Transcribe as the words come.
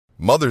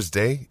Mother's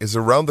Day is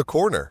around the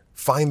corner.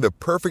 Find the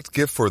perfect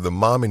gift for the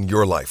mom in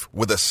your life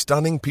with a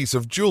stunning piece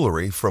of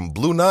jewelry from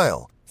Blue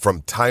Nile.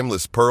 From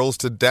timeless pearls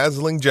to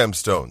dazzling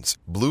gemstones,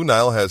 Blue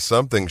Nile has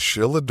something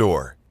she'll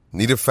adore.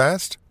 Need it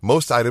fast?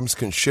 Most items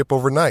can ship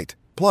overnight.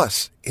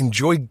 Plus,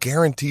 enjoy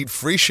guaranteed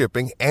free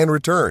shipping and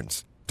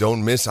returns.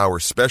 Don't miss our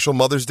special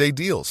Mother's Day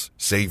deals.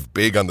 Save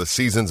big on the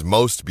season's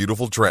most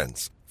beautiful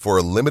trends. For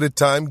a limited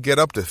time, get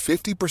up to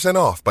 50%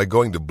 off by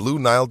going to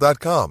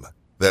BlueNile.com.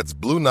 That's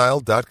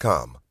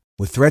BlueNile.com.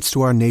 With threats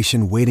to our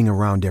nation waiting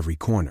around every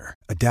corner,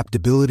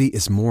 adaptability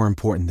is more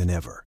important than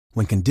ever.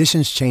 When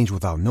conditions change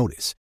without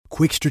notice,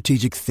 quick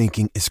strategic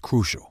thinking is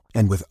crucial.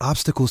 And with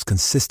obstacles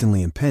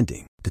consistently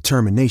impending,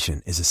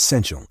 determination is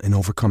essential in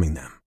overcoming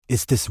them.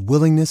 It's this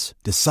willingness,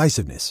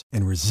 decisiveness,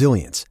 and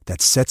resilience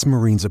that sets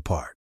Marines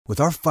apart. With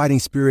our fighting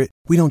spirit,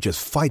 we don't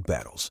just fight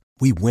battles,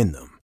 we win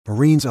them.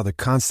 Marines are the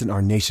constant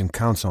our nation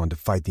counts on to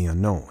fight the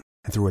unknown.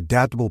 And through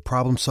adaptable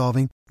problem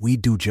solving, we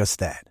do just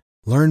that.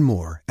 Learn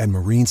more at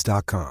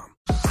marines.com.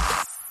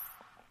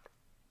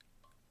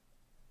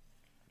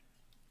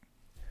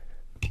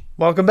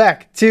 Welcome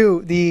back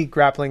to the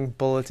Grappling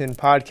Bulletin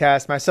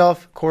podcast.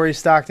 Myself, Corey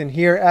Stockton,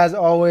 here as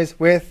always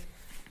with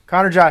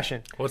Connor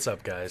Joshin. What's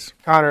up, guys?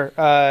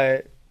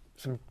 Connor,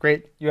 some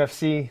great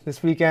UFC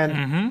this weekend.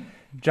 Mm-hmm.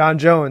 John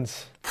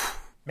Jones,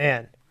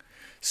 man.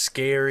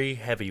 Scary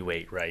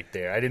heavyweight right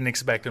there. I didn't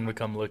expect him to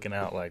come looking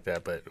out like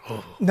that, but...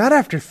 Oh. Not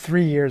after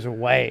 3 years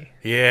away.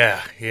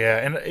 Yeah.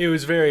 And it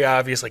was very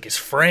obvious. Like, his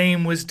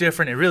frame was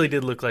different. It really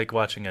did look like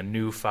watching a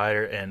new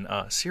fighter, and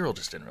Cyril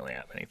just didn't really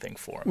have anything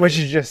for him. Which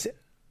is just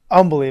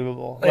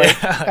unbelievable.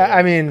 Like, Yeah.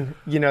 I mean,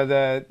 you know,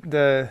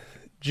 the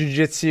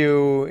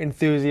jiu-jitsu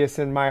enthusiast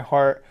in my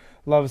heart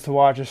loves to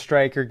watch a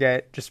striker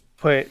get just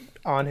put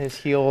on his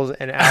heels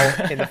and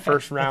out in the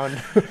first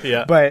round.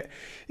 Yeah. But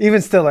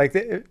even still, like,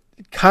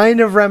 kind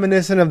of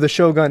reminiscent of the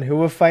Shogun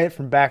Hua fight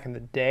from back in the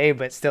day,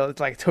 but still, it's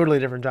like totally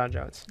different John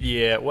Jones.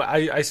 Yeah, well,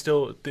 I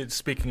still,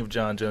 speaking of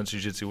John Jones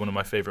Jiu-Jitsu, one of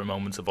my favorite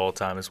moments of all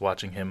time is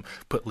watching him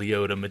put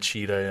Lyoto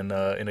Machida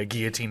in a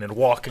guillotine and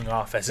walking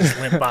off as his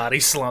limp body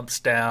slumps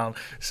down.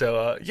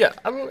 So,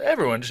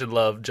 everyone should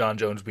love John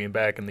Jones being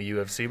back in the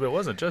UFC, but it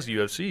wasn't just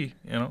UFC.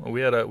 You know,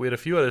 we had a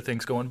few other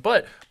things going,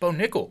 but Bo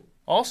Nickel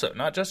also,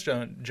 not just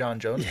John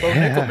Jones. Yeah. Bo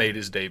Nickel made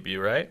his debut,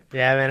 right?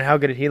 Yeah, man, how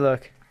good did he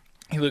look?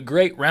 He looked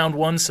great. Round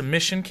one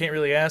submission. Can't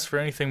really ask for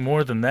anything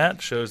more than that.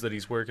 Shows that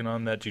he's working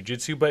on that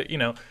jiu-jitsu. But, you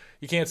know,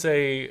 you can't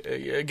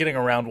say getting a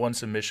round one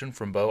submission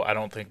from Bo, I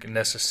don't think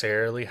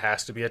necessarily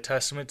has to be a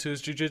testament to his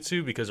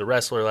jiu-jitsu, because a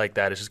wrestler like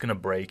that is just going to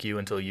break you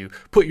until you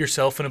put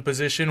yourself in a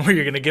position where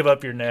you're going to give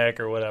up your neck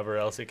or whatever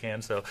else it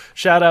can. So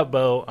shout out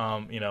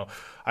Bo. You know,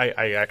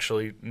 I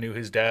actually knew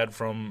his dad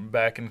from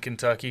back in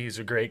Kentucky. He's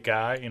a great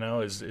guy. You know,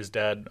 his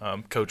dad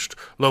coached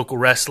local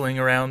wrestling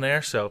around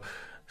there. So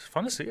it's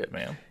fun to see it,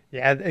 man.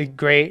 Yeah, a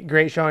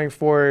great showing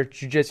for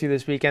jiu-jitsu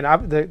this weekend.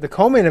 The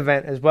co-main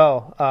event as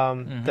well.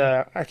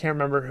 I can't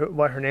remember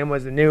what her name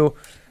was. The new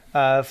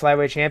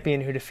flyweight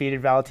champion who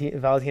defeated Valentina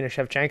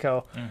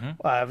Shevchenko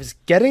was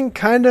getting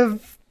kind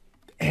of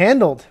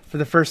handled for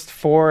the first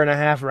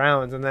 4.5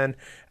 rounds, and then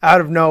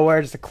out of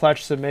nowhere, just a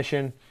clutch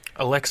submission.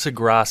 Alexa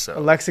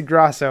Grasso.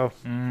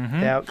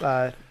 Mm-hmm.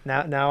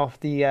 Yeah, now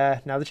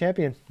the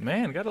champion.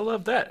 Man, gotta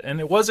love that. And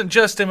it wasn't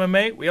just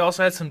MMA. We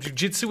also had some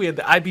jiu-jitsu. We had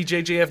the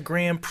IBJJF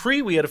Grand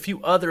Prix. We had a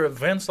few other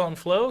events on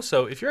Flow.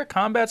 So if you're a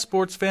combat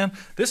sports fan,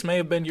 this may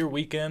have been your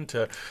weekend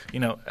to, you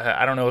know,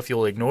 I don't know if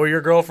you'll ignore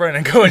your girlfriend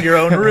and go in your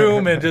own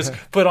room and just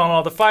put on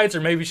all the fights,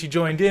 or maybe she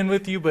joined in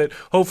with you. But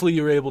hopefully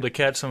you were able to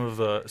catch some of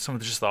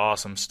just the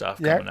awesome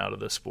stuff coming out of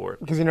the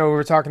sport. Because, you know, we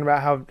were talking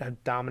about how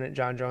dominant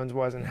John Jones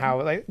was, and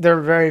how, like, there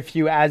are very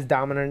few as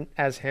dominant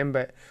as him,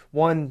 but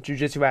one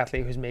jiu-jitsu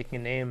athlete who's making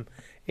a name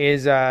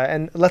is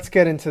and let's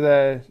get into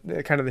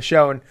the kind of the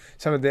show and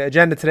some of the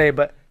agenda today,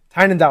 but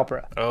Tainan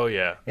Dalpra. Oh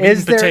yeah,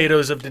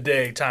 potatoes of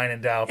today,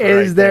 Tainan Dalpra.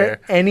 Is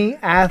there any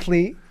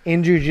athlete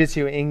in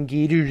jiu-jitsu, in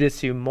gi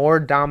jiu-jitsu, more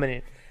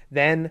dominant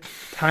than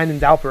Tainan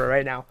Dalpra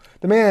right now?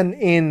 The man,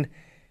 in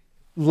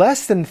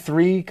less than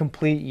 3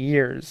 complete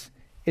years,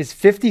 is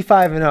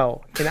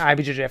 55-0 in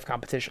IBJJF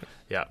competition.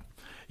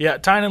 Yeah,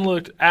 Tainan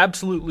looked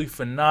absolutely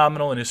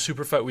phenomenal in his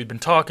super fight. We've been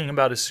talking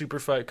about his super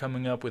fight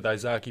coming up with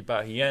Izaki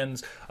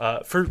Bahiennes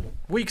for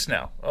weeks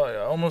now,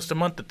 almost a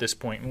month at this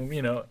point. And,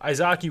 you know,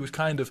 Izaki was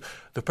kind of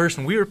the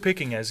person we were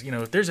picking as, you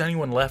know, if there's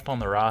anyone left on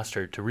the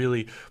roster to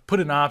really put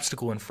an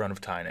obstacle in front of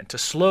Tainan, to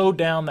slow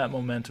down that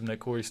momentum that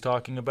Corey's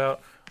talking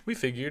about, we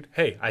figured,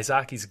 hey,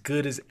 Izaki's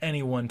good as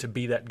anyone to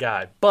be that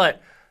guy.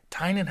 But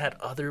Tainan had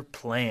other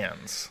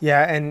plans.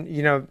 Yeah, and,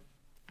 you know,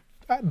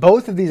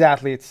 both of these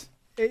athletes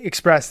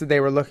expressed that they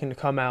were looking to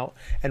come out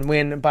and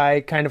win by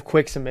kind of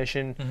quick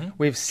submission. Mm-hmm.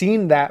 We've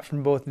seen that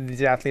from both of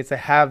these athletes. They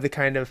have the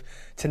kind of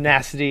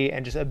tenacity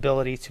and just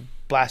ability to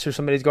blast through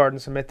somebody's guard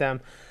and submit them.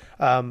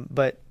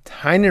 But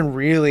Tainan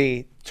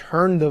really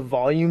turned the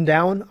volume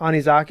down on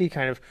Izaki,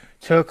 kind of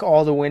took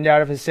all the wind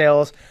out of his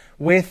sails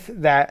with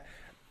that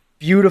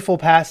beautiful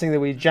passing that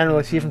we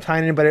generally see from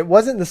Tainan, but it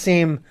wasn't the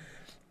same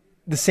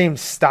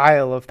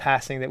style of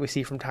passing that we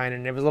see from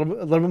Tainan. It was a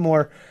little bit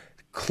more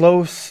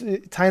close.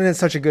 Tainan is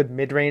such a good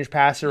mid-range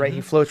passer, right?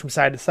 He floats from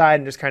side to side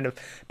and just kind of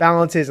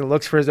balances and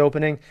looks for his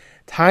opening.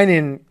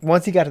 Tainan,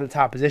 once he got to the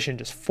top position,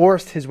 just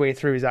forced his way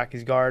through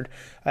Izaki's guard.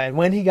 And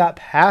when he got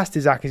past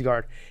Izaki's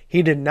guard,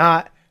 he did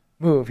not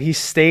move. He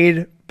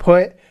stayed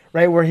put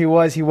right where he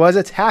was. He was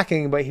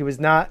attacking, but he was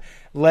not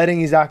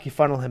letting Izaki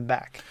funnel him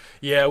back.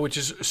 Yeah, which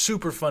is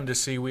super fun to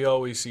see. We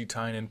always see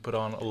Tainan put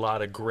on a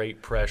lot of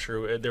great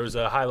pressure. There was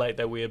a highlight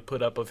that we had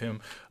put up of him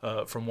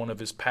from one of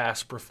his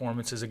past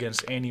performances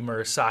against Andy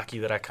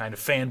Murasaki that I kind of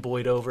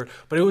fanboyed over.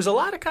 But it was a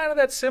lot of kind of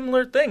that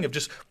similar thing of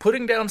just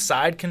putting down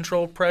side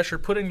control pressure,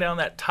 putting down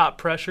that top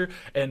pressure,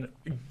 and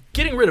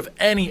getting rid of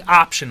any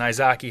option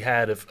Izaki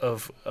had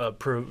of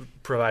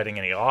providing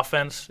any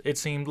offense, it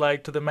seemed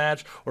like, to the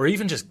match, or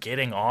even just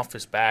getting off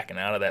his back and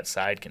out of that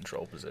side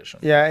control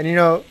position. Yeah,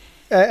 and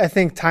I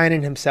think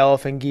Tainan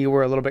himself and Guy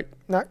were a little bit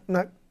not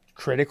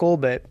critical,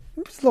 but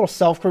just a little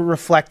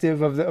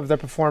self-reflective of the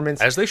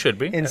performance, as they should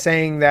be, in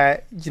saying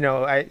that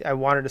I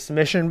wanted a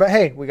submission, but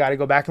hey, we got to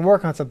go back and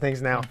work on some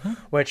things now.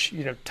 Which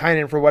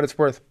Tainan, for what it's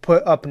worth,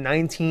 put up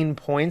 19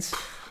 points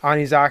on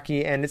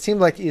Izaki, and it seemed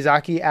like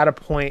Izaki at a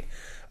point,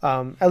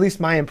 at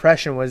least my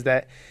impression was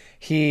that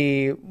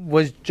he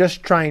was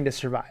just trying to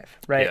survive.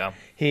 Right? Yeah.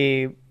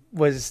 He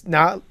was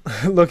not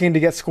looking to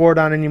get scored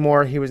on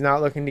anymore. He was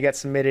not looking to get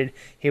submitted.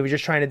 He was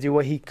just trying to do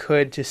what he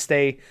could to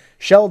stay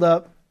shelled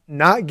up,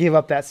 not give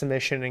up that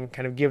submission, and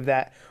kind of give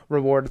that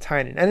reward to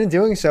Tainan. And in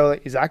doing so,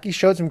 Izaki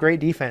showed some great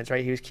defense,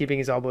 right? He was keeping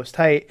his elbows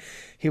tight.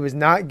 He was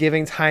not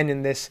giving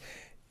Tainan this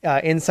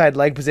inside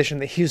leg position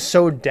that he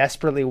so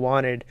desperately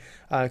wanted,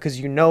 because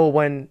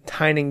when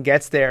Tainan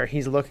gets there,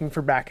 he's looking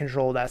for back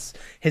control. That's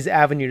his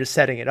avenue to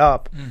setting it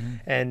up.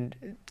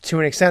 And to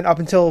an extent, up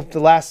until the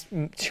last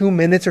 2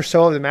 minutes or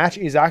so of the match,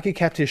 Izaki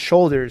kept his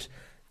shoulders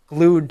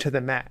glued to the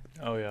mat.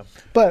 Oh, yeah.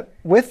 But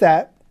with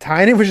that,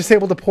 Tainan was just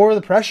able to pour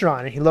the pressure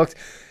on, and he looked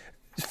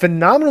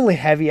phenomenally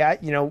heavy.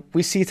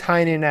 We see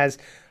Tainan as,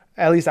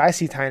 at least I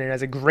see Tainan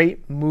as, a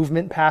great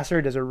movement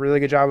passer. Does a really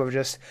good job of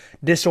just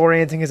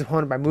disorienting his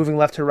opponent by moving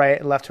left to right,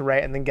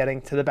 and then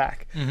getting to the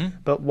back.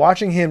 But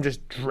watching him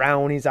just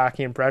drown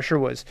Izaki in pressure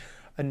was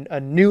a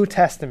new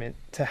testament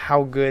to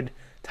how good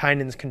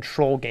Tainan's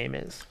control game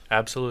is.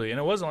 Absolutely, and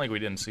it wasn't like we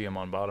didn't see him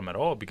on bottom at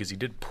all, because he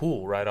did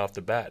pull right off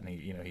the bat, and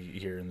he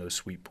here in those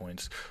sweep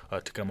points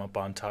to come up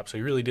on top. So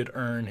he really did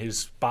earn his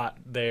spot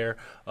there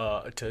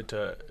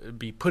to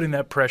be putting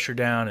that pressure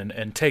down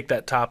and take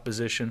that top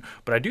position.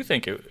 But I do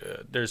think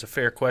there's a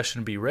fair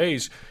question to be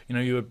raised.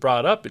 You had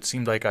brought up, it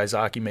seemed like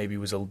Izaki maybe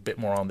was a bit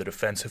more on the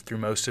defensive through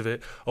most of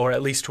it, or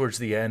at least towards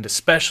the end,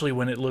 especially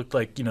when it looked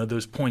like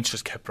those points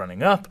just kept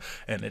running up,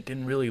 and it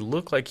didn't really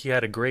look like he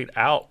had a great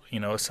out,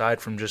 aside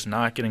from just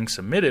not getting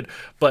submitted.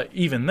 But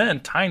even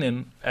then,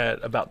 Tainan,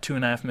 at about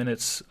 2.5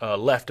 minutes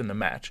left in the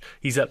match,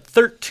 he's at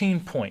 13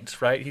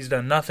 points, right? He's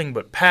done nothing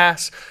but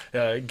pass,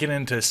 get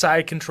into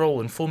side control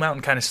and full mount,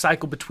 and kind of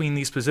cycle between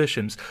these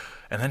positions.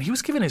 And then he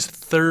was given his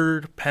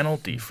third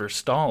penalty for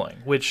stalling,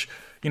 which,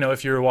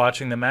 if you were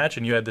watching the match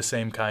and you had the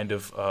same kind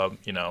of,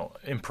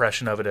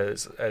 impression of it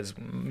as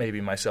maybe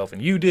myself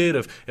and you did,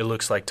 of it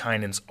looks like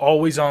Tainan's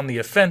always on the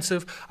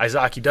offensive.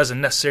 Izaki doesn't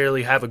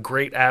necessarily have a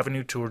great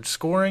avenue towards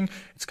scoring.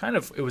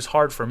 It was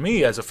hard for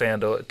me as a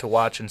fan to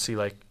watch and see,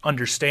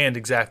 understand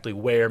exactly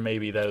where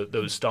maybe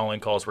those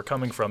stalling calls were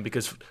coming from,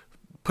 because,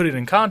 put it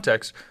in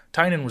context,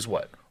 Tainan was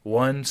what?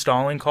 One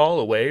stalling call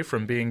away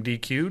from being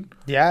DQ'd?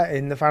 Yeah,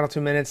 in the final 2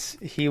 minutes,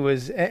 he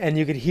was, and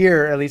you could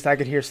hear, at least I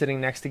could hear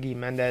sitting next to Guy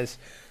Mendez,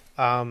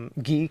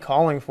 Guy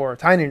calling for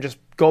Tainan, just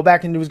go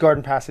back into his guard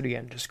and pass it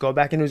again. Just go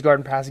back into his guard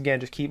and pass again.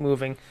 Just keep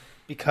moving,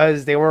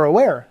 because they were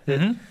aware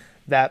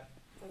that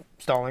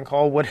stalling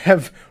call would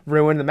have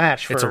ruined the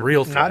match for it's a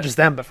real threat. Not just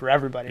them, but for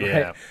everybody.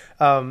 Yeah.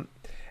 Right?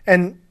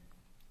 And,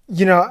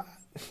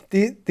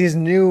 these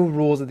new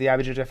rules that the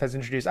IBJJF has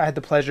introduced, I had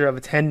the pleasure of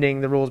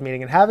attending the rules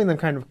meeting and having them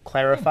kind of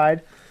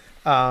clarified,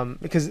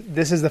 because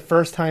this is the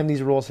first time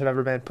these rules have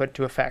ever been put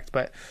to effect.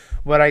 But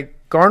what I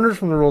garnered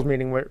from the rules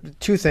meeting were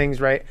two things,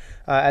 right?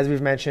 As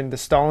we've mentioned, the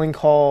stalling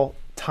call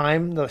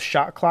time, the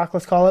shot clock,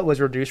 let's call it, was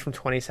reduced from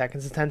 20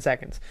 seconds to 10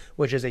 seconds,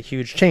 which is a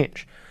huge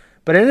change.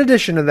 But in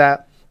addition to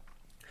that,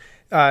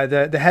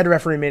 the head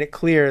referee made it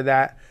clear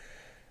that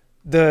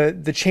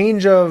the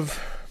change of,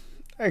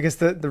 I guess,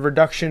 the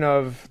reduction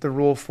of the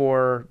rule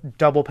for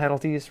double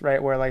penalties,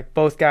 right, where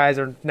both guys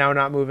are now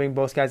not moving,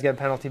 both guys get a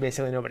penalty,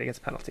 basically nobody gets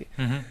a penalty.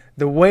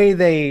 The way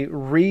they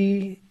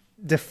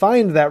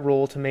redefined that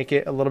rule to make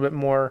it a little bit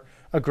more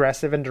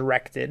aggressive and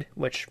directed,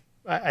 which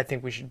I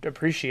think we should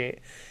appreciate,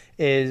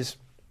 is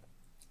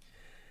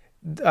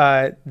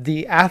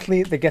the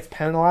athlete that gets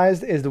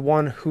penalized is the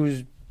one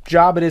whose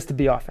job it is to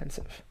be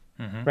offensive,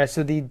 right?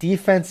 So the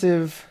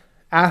defensive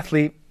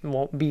athlete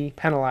won't be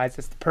penalized.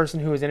 It's the person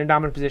who is in a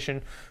dominant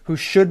position, who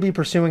should be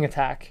pursuing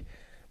attack,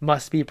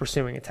 must be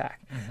pursuing attack.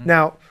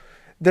 Now,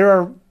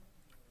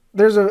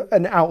 there's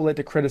an outlet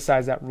to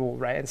criticize that rule,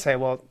 right, and say,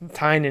 well,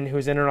 Tainan,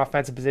 who's in an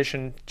offensive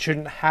position,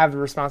 shouldn't have the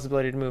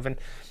responsibility to move, and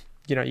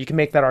you can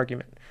make that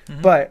argument.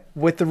 But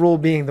with the rule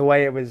being the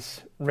way it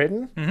was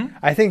written,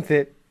 I think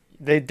that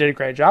they did a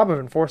great job of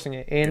enforcing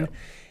it, and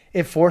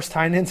it forced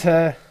Tainan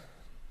to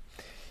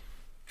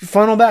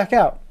funnel back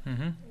out,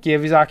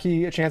 give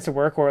Izaki a chance to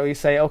work, or at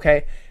least say,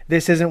 okay,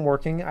 this isn't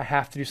working, I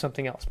have to do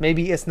something else.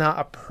 Maybe it's not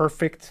a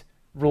perfect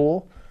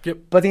rule,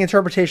 but the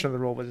interpretation of the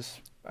rule was,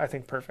 I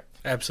think, perfect.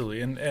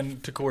 Absolutely.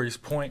 And to Corey's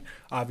point,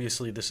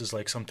 obviously this is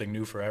like something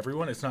new for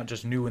everyone. It's not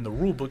just new in the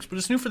rule books, but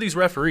it's new for these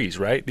referees,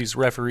 right? These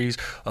referees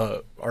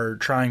are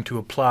trying to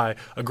apply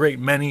a great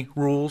many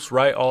rules,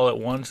 right, all at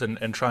once,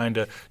 and trying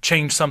to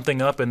change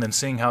something up and then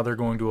seeing how they're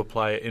going to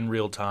apply it in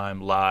real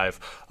time, live.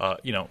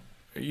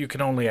 You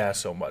can only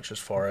ask so much as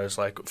far as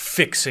like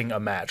fixing a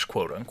match,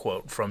 quote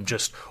unquote, from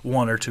just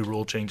one or two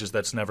rule changes.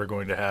 That's never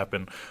going to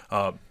happen.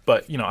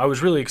 But I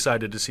was really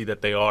excited to see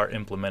that they are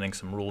implementing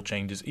some rule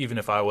changes, even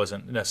if I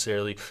wasn't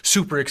necessarily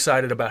super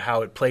excited about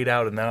how it played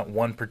out in that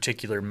one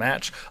particular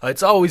match.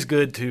 It's always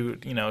good to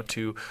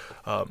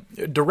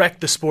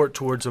direct the sport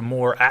towards a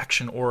more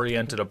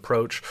action-oriented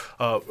approach.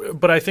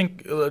 But I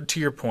think to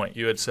your point,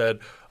 you had said,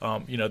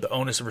 the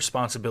onus of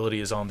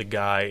responsibility is on the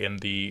guy in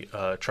the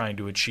trying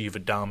to achieve a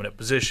dominant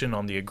position,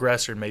 on the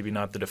aggressor, maybe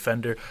not the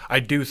defender.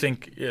 I do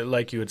think,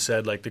 like you had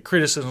said, like the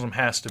criticism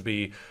has to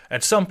be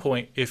at some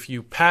point, if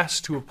you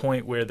pass to a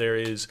point where there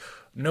is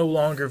no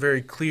longer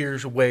very clear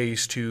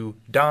ways to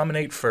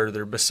dominate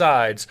further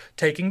besides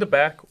taking the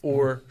back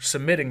or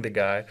submitting the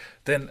guy,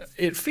 then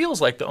it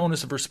feels like the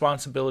onus of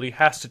responsibility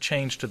has to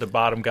change to the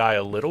bottom guy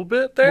a little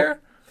bit there.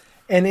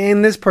 And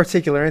in this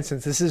particular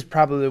instance, this is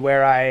probably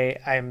where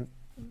I'm,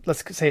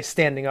 let's say,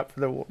 standing up for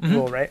the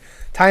rule, right?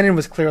 Tainan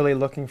was clearly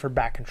looking for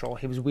back control.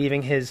 He was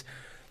weaving his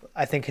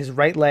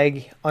right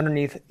leg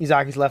underneath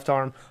Izaki's left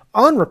arm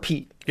on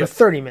repeat for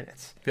 30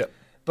 minutes. Yep.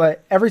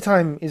 But every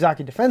time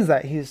Izaki defends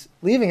that, he's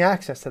leaving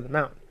access to the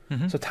mount.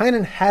 So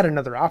Tainan had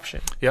another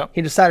option. Yep.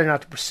 He decided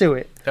not to pursue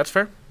it. That's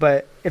fair.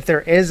 But if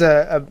there is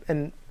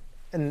an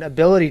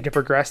ability to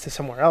progress to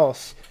somewhere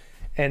else,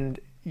 and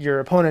your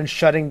opponent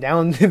shutting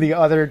down the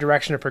other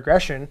direction of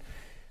progression,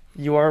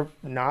 you are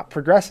not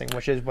progressing,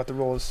 which is what the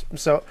rule is.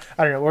 So,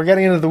 I don't know. We're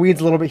getting into the weeds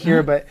a little bit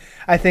here, but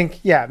I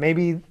think,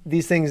 maybe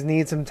these things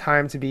need some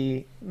time to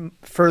be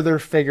further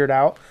figured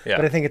out. Yeah.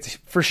 But I think it's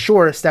for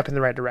sure a step in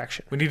the right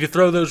direction. We need to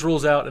throw those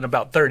rules out in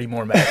about 30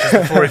 more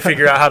matches before we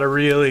figure out how to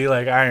really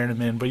iron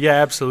them in. But,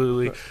 yeah,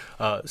 absolutely.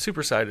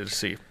 Super excited to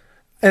see.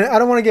 And I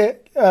don't want to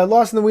get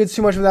lost in the weeds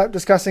too much without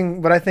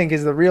discussing what I think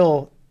is the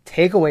real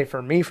takeaway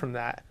for me from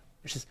that,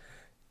 which is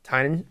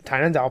Tainan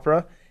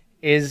Dalpra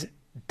is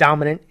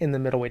dominant in the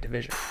middleweight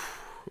division.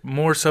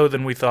 More so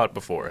than we thought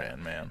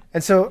beforehand, man.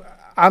 And so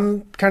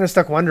I'm kind of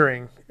stuck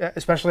wondering,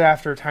 especially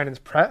after Tainan's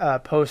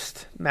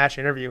post-match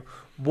interview,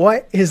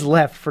 what is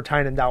left for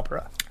Tainan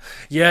Dalpra?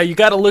 Yeah, you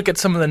got to look at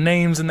some of the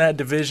names in that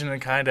division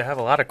and kind of have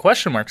a lot of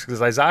question marks because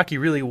Izaki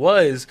really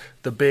was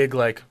the big,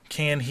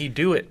 can he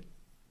do it?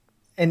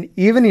 And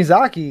even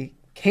Izaki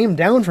came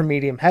down from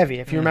medium heavy.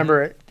 If you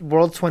remember at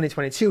World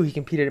 2022, he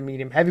competed at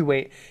medium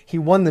heavyweight. He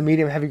won the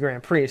medium heavy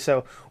Grand Prix.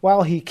 So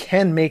while he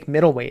can make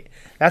middleweight,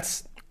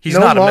 he's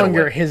no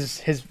longer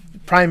his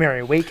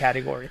primary weight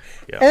category.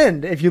 Yeah.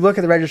 And if you look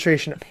at the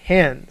registration of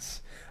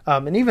hands,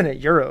 and even at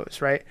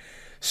Euros, right,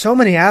 so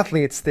many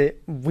athletes that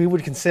we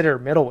would consider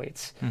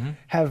middleweights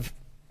have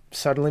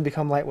suddenly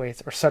become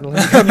lightweights or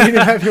suddenly become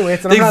medium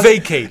heavyweights. And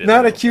vacated.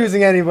 Not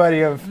accusing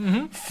anybody of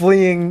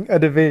fleeing a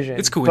division.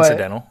 It's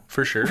coincidental,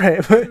 for sure. Right,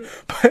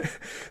 but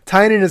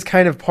Tainan is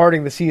kind of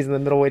parting the seas in the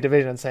middleweight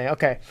division and saying,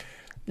 okay,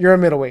 you're a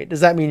middleweight. Does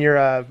that mean you're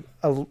a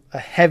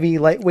heavy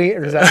lightweight,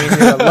 or does that mean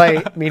you're a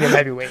light medium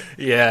heavyweight?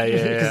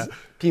 Yeah.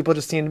 People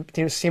just seem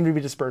to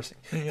be dispersing.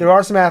 Yeah. There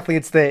are some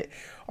athletes that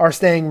are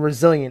staying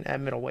resilient at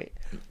middleweight.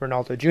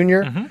 Ronaldo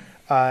Jr.,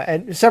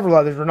 and several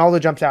others. Ronaldo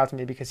jumps out to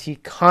me because he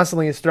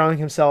constantly is throwing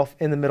himself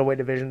in the middleweight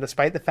division,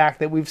 despite the fact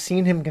that we've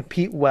seen him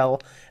compete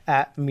well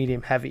at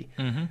medium heavy.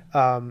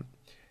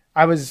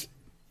 I was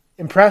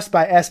impressed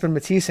by Espen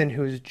Mathisen,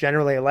 who's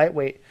generally a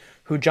lightweight,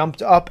 who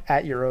jumped up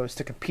at Euros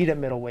to compete at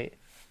middleweight.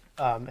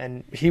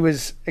 And he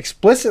was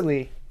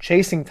explicitly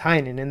chasing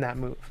Tainan in that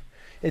move.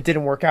 It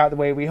didn't work out the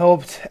way we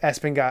hoped.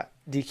 Espen got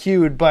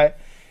DQ'd, but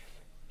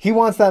he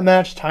wants that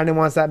match. Tainan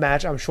wants that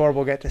match. I'm sure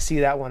we'll get to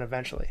see that one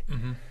eventually.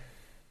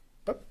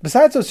 But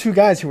besides those two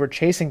guys who were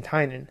chasing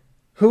Tainan,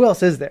 who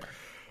else is there?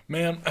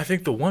 Man, I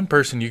think the one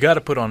person you got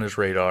to put on his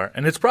radar,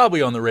 and it's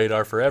probably on the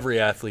radar for every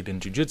athlete in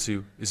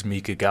jiu-jitsu, is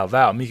Mika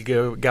Galvao.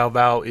 Mika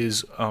Galvao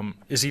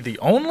is he the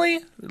only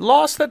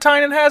loss that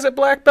Tainan has at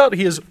black belt?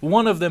 He is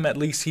one of them, at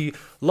least. He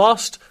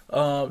lost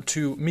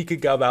to Mika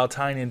Galvao.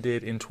 Tainan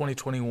did in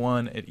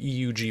 2021 at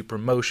EUG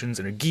Promotions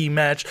in a gi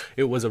match.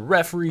 It was a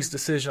referee's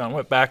decision. I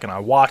went back and I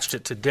watched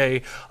it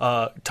today.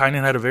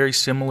 Tainan had a very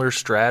similar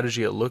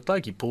strategy, it looked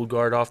like. He pulled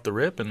guard off the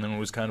rip and then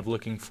was kind of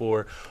looking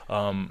for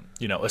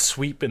a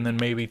sweep and then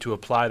maybe to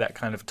apply that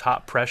kind of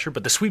top pressure.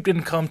 But the sweep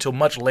didn't come till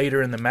much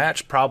later in the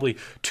match, probably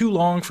too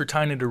long for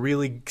Tainan to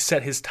really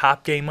set his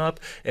top game up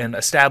and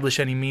establish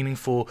any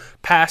meaningful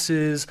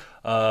passes,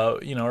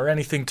 or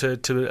anything to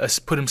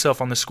put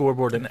himself on the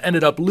scoreboard, and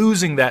ended up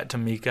losing that to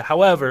Mika.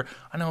 However,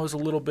 I know it was a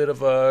little bit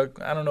of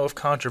I don't know if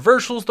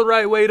controversial is the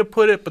right way to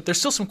put it, but there's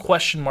still some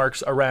question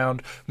marks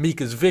around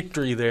Mika's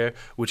victory there,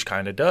 which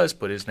kind of does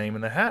put his name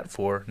in the hat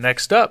for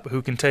next up,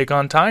 who can take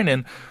on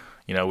Tainan.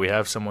 We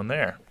have someone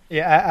there.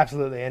 Yeah,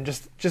 absolutely. And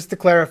just to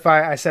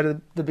clarify, I said at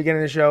the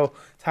beginning of the show,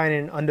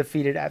 Tainan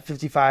undefeated at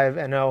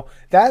 55-0.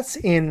 That's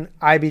in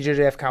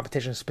IBJJF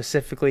competition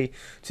specifically.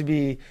 To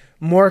be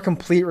more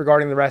complete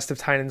regarding the rest of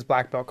Tainan's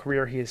black belt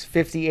career, he is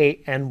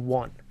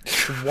 58-1.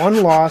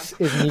 One loss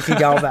is Mika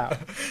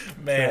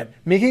Galvao. Man. Right.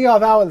 Mika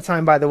Galvao at the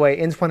time, by the way,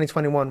 in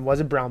 2021 was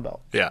a brown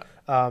belt. Yeah.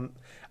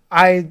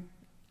 I,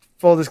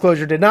 full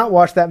disclosure, did not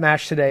watch that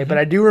match today, but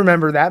I do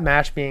remember that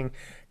match being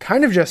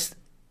kind of just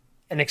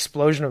an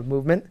explosion of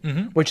movement,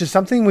 which is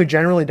something we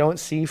generally don't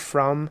see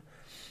from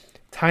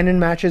Tainan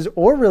matches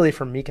or really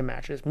from Mika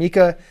matches.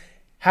 Mika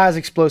has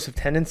explosive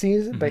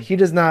tendencies, but he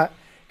does not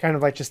kind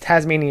of like just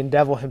Tasmanian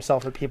devil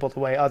himself at people the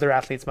way other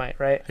athletes might,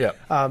 right? Yeah.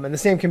 And the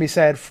same can be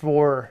said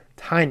for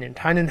Tainan.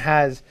 Tainan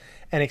has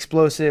an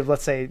explosive,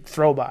 let's say,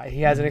 throw by.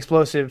 He has an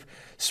explosive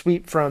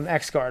sweep from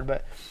X guard,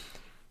 but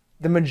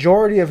the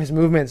majority of his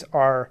movements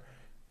are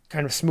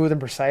kind of smooth and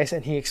precise,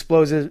 and he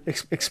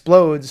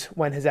explodes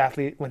when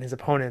his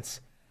opponents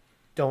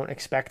don't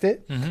expect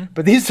it.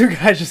 But these two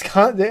guys just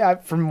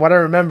can't. From what I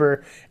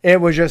remember,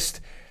 it was just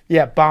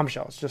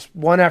bombshells, just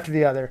one after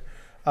the other.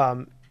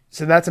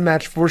 So that's a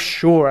match for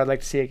sure I'd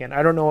like to see again.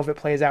 I don't know if it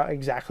plays out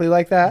exactly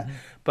like that,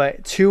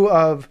 but two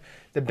of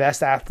the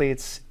best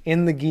athletes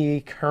in the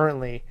gi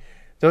currently,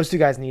 those two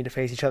guys need to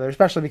face each other,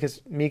 especially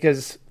because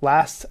Mika's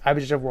last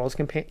IBJJF Worlds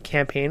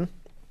campaign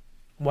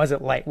was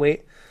at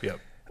lightweight.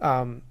 Yep.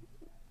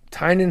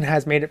 Tainan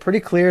has made it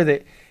pretty clear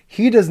that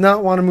he does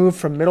not want to move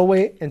from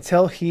middleweight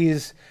until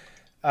he's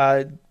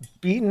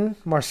beaten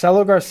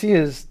Marcelo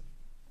Garcia's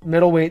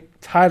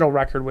middleweight title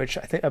record, which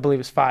I believe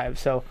is 5.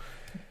 So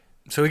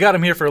we got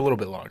him here for a little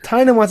bit longer.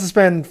 Tainan wants to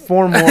spend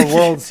 4 more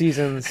world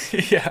seasons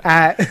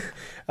at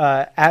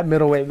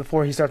middleweight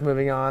before he starts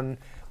moving on,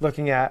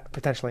 looking at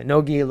potentially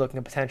no-gi, looking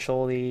at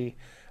potentially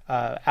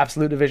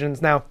absolute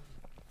divisions. Now,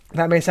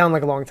 that may sound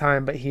like a long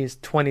time, but he's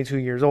 22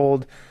 years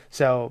old,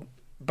 so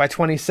by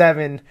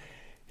 27,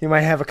 he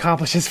might have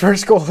accomplished his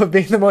first goal of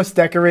being the most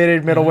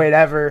decorated middleweight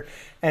ever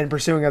and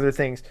pursuing other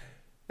things.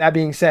 That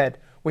being said,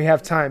 we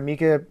have time.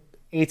 Mika,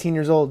 18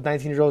 years old,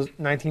 19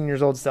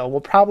 years old still,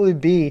 will probably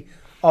be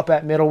up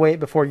at middleweight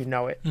before you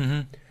know it.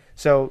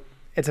 So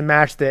it's a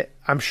match that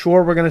I'm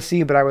sure we're going to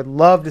see, but I would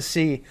love to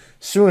see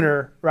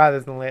sooner rather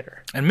than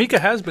later. And Mika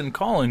has been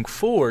calling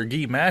for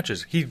gi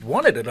matches. He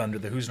wanted it under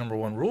the Who's Number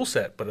One rule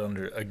set, but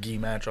under a gi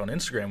match on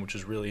Instagram, which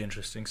is really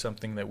interesting,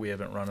 something that we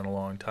haven't run in a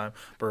long time.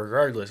 But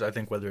regardless, I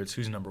think whether it's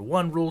Who's Number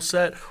One rule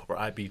set or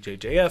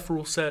IBJJF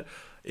rule set,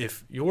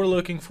 if you're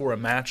looking for a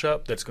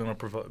matchup that's going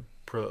to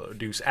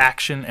produce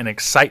action and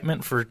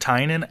excitement for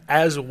Tainan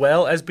as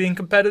well as being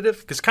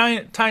competitive, because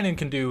Tainan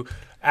can do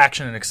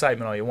action and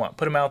excitement all you want.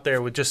 Put him out there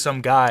with just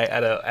some guy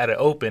at an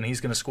open,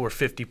 he's going to score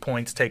 50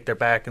 points, take their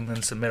back, and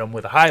then submit them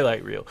with a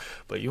highlight reel.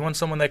 But you want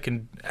someone that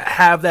can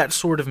have that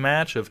sort of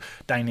match of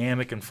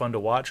dynamic and fun to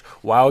watch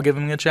while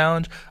giving a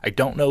challenge. I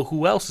don't know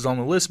who else is on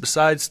the list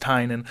besides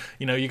Tainan.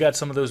 You got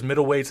some of those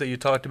middleweights that you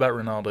talked about,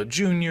 Ronaldo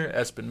Jr.,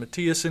 Espen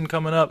Mathiasen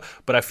coming up,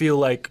 but I feel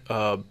like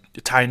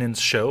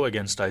Tainan's show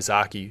against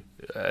Izaki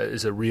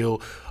is a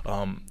real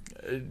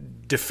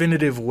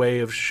definitive way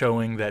of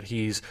showing that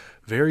he's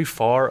very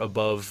far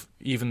above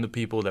even the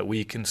people that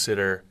we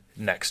consider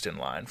next in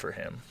line for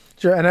him.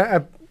 Sure,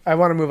 and I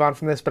want to move on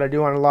from this, but I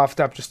do want to loft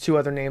up just 2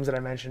 other names that I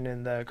mentioned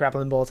in the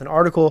Grappling Bulletin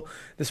article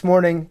this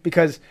morning,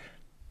 because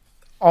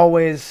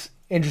always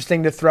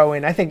interesting to throw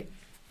in. I think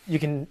you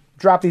can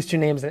drop these 2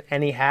 names in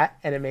any hat,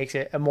 and it makes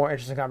it a more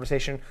interesting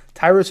conversation.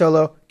 Ty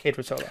Ruotolo, Kate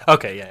Ruotolo.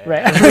 Okay, yeah.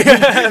 Right.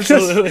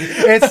 Absolutely.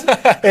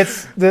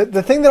 It's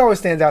the thing that always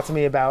stands out to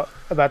me about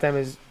them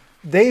is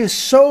they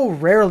so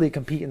rarely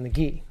compete in the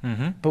gi.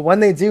 But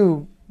when they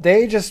do,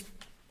 they just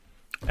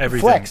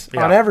flex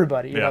on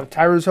everybody. You know,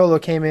 Ty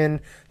Ruotolo came in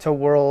to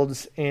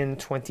Worlds in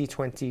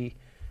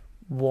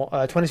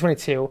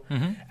 2022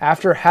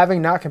 after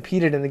having not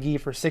competed in the gi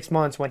for 6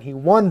 months, when he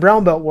won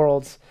Brown Belt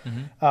Worlds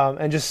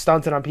and just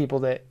stunted on people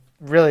that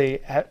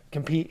really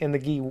compete in the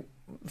gi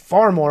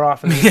far more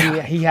often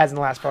than he has in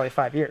the last probably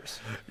 5 years.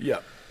 Yeah.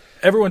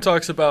 Everyone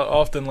talks about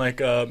often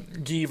like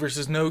gi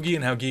versus no gi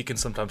and how gi can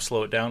sometimes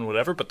slow it down,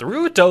 whatever. But the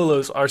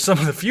Ruotolos are some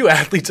of the few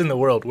athletes in the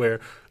world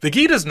where the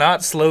gi does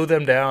not slow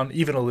them down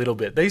even a little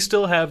bit. They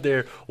still have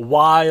their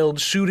wild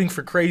shooting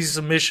for crazy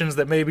submissions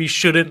that maybe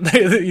shouldn't.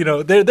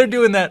 They're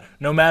doing that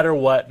no matter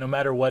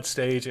what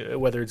stage,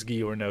 whether it's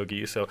gi or no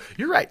gi. So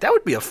you're right. That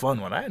would be a fun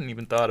one. I hadn't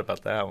even thought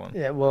about that one.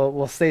 Yeah,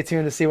 we'll stay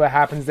tuned to see what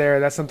happens there.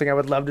 That's something I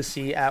would love to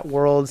see at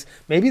Worlds.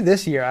 Maybe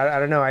this year. I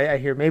don't know. I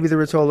hear maybe the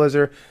Ruotolos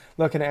are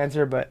looking to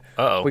enter, but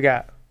we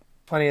got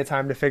plenty of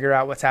time to figure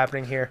out what's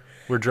happening here.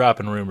 We're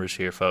dropping rumors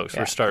here, folks.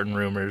 Yeah. We're starting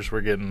rumors. We're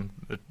getting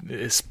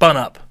it spun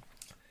up.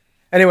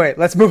 Anyway,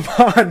 let's move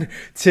on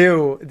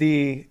to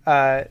the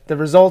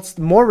results.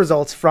 More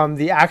results from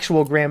the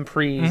actual Grand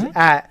Prix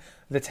at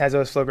the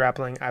Tezos Flow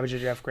Grappling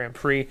IBJJF Grand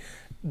Prix.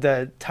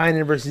 The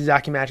Tainan versus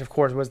Zaki match, of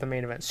course, was the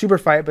main event super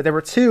fight, but there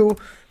were 2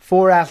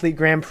 4-athlete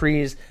Grand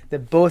Prix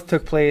that both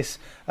took place.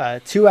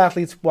 2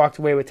 athletes walked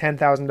away with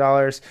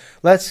 $10,000.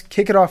 Let's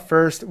kick it off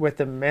first with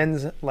the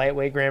men's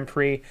lightweight Grand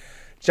Prix.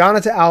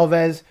 Jonathan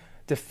Alves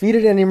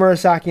defeated Andy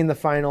Murasaki in the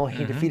final.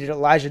 He defeated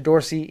Elijah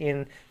Dorsey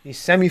in the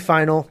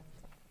semifinal.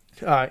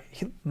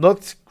 He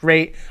looked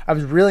great. I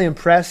was really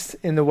impressed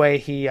in the way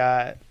he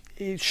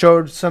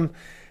showed some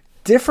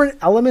different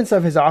elements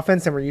of his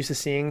offense than we're used to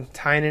seeing.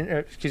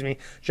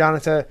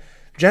 Jonathan,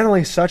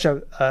 generally such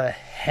a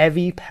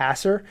heavy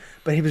passer,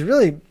 but he was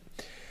really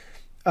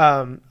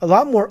a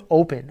lot more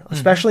open,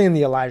 especially in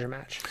the Elijah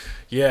match.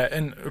 Yeah,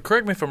 and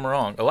correct me if I'm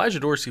wrong,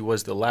 Elijah Dorsey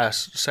was the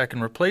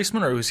second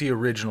replacement, or was he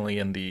originally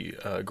in the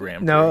Grand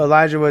Prix? No,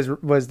 Elijah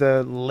was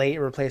the late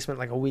replacement,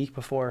 like a week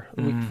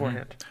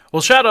beforehand.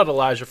 Well, shout out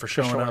Elijah for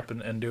showing up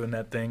and doing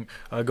that thing,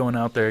 going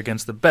out there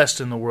against the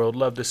best in the world.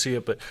 Love to see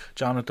it, but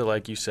Jonathan,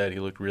 like you said, he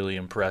looked really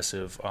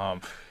impressive.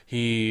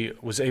 He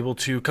was able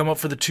to come up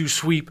for the 2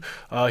 sweep.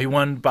 He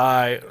won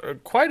by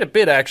quite a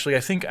bit, actually.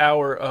 I think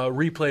our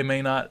replay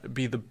may not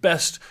be the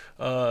best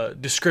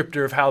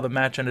descriptor of how the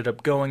match ended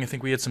up going. I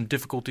think we had some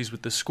difficulties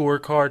with the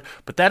scorecard,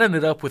 but that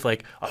ended up with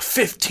like a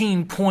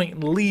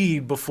 15-point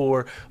lead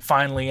before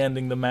finally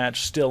ending the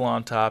match, still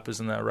on top.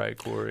 Isn't that right,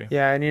 Corey?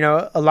 Yeah, and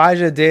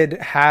Elijah did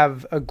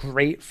have a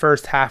great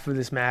first half of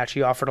this match.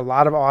 He offered a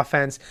lot of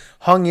offense,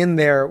 hung in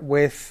there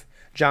with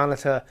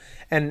Jonathan,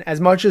 and as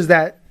much as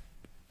that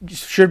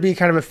should be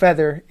kind of a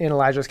feather in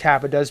Elijah's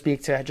cap, it does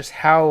speak to just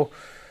how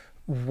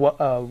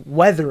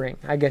weathering,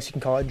 I guess you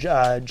can call it,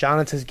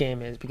 Jonathan's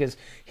game is, because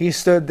he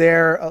stood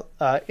there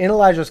in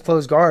Elijah's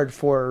close guard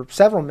for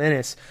several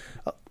minutes,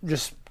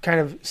 just kind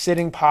of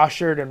sitting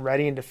postured and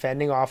ready and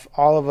defending off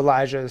all of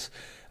Elijah's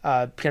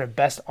kind of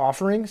best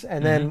offerings.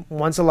 And then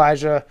once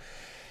Elijah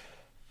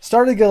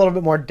started to get a little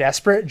bit more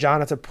desperate,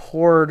 Jonathan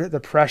poured the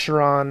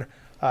pressure on,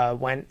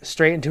 went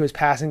straight into his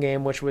passing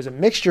game, which was a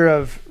mixture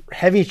of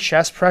heavy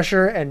chest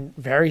pressure and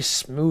very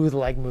smooth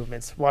leg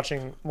movements.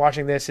 Watching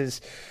this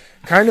is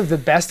kind of the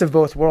best of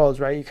both worlds,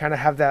 right? You kind of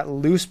have that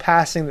loose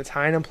passing that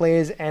Tainan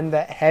plays and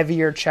that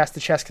heavier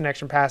chest-to-chest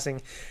connection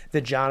passing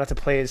that Jonathan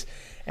plays.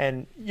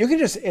 And you can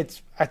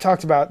I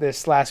talked about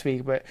this last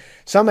week, but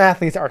some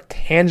athletes are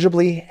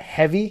tangibly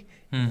heavy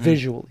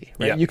visually,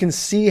 right? Yeah. You can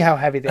see how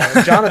heavy they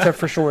are. Jonathan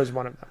for sure is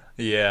one of them.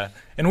 Yeah,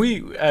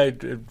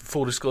 and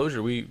full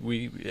disclosure,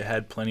 we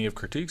had plenty of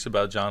critiques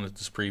about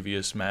Jonathan's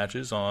previous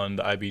matches on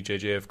the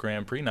IBJJF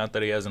Grand Prix. Not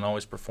that he hasn't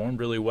always performed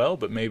really well,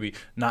 but maybe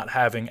not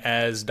having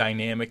as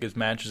dynamic as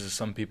matches as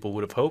some people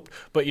would have hoped.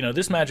 But,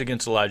 this match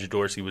against Elijah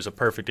Dorsey was a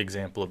perfect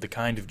example of the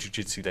kind of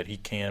jiu-jitsu that he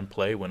can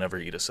play whenever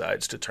he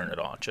decides to turn it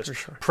on. Just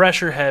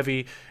pressure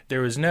heavy.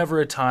 There was never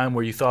a time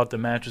where you thought the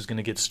match was going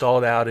to get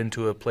stalled out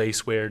into a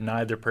place where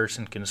neither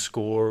person can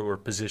score or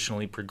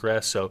positionally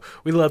progress. So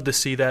we love to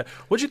see that.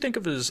 What'd you think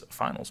of his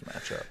finals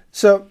matchup?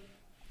 So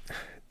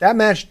that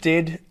match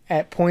did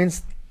at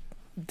points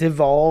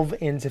devolve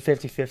into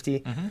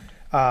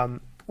 50-50,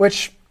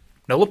 which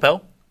no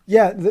lapel.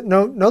 Yeah,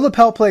 no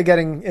lapel play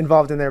getting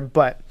involved in there,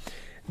 but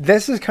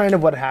this is kind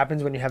of what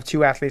happens when you have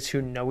 2 athletes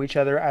who know each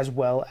other as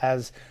well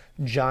as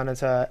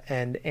Jonathan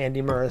and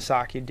Andy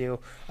Murasaki do.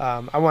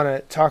 I want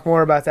to talk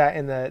more about that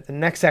in the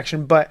next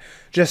section, but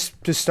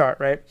just to start,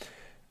 right?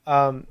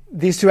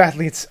 These 2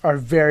 athletes are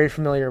very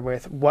familiar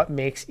with what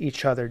makes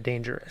each other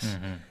dangerous.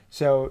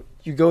 So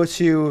you go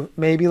to,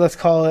 maybe let's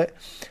call it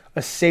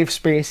a safe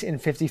space in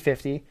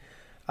 50-50.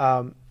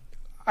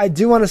 I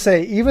do want to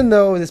say, even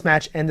though this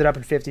match ended up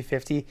in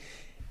 50-50,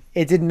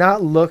 it did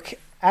not look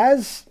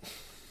as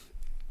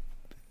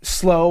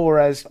slow or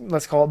as,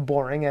 let's call it,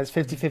 boring as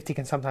 50-50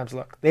 can sometimes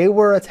look. They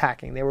were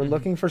attacking. They were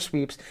looking for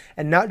sweeps,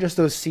 and not just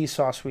those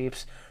seesaw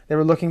sweeps. They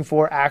were looking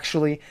for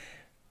actually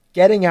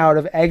getting out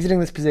of exiting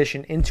this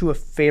position into a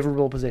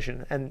favorable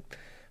position. And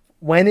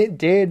when it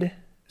did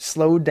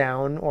slow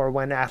down, or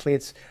when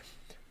athletes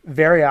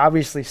very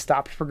obviously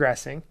stopped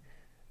progressing,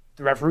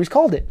 the referees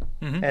called it.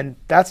 And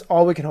that's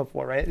all we can hope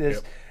for,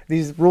 right?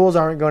 These rules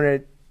aren't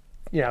going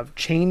to,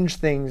 change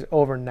things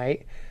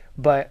overnight,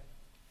 but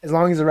as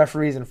long as the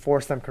referees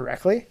enforce them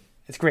correctly,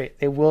 it's great.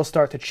 They will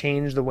start to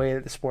change the way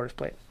that the sport is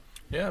played.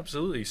 Yeah,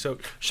 absolutely. So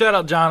shout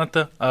out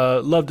Jonathan.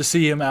 Love to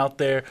see him out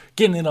there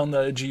getting it on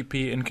the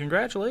GP, and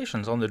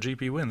congratulations on the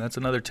GP win. That's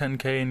another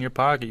 $10K in your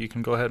pocket you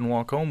can go ahead and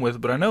walk home with.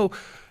 But I know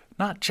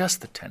not just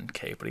the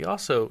 $10K, but he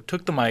also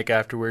took the mic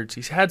afterwards.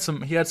 He had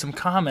some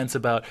comments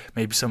about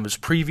maybe some of his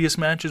previous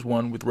matches.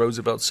 One with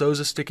Roosevelt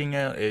Souza sticking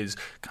out is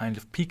kind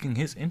of piquing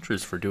his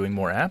interest for doing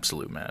more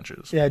absolute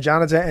matches. Yeah,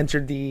 Jonathan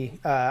entered the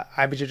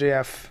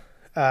IBJJF.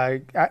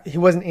 He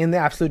wasn't in the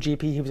absolute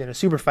GP. He was in a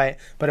super fight,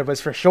 but it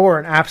was for sure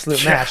an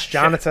absolute match.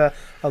 Jonathan,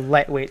 a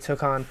lightweight,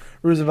 took on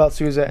Roosevelt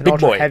Souza, an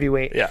ultra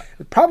heavyweight. Yeah,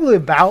 probably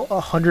about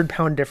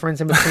 100-pound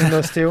difference in between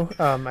those two.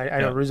 I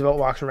know Roosevelt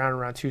walks around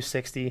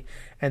 260,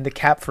 and the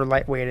cap for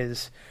lightweight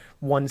is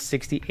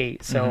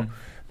 168. So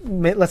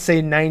let's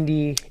say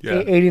 90,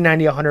 80,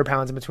 90, 100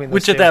 pounds in between those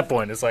Which two. At that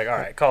point, it's like, all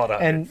right, call it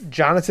 100. And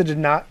Jonathan did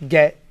not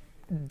get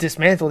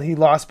dismantled. He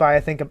lost by, I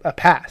think, a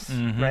pass,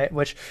 right?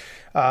 Which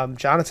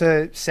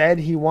Jonathan said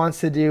he wants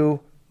to do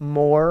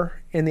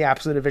more in the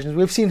absolute divisions.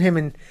 We've seen him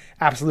in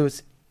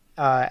absolutes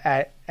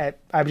at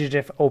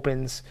IBJJF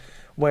Opens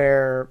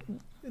where,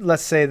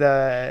 let's say,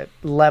 the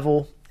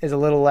level is a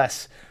little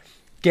less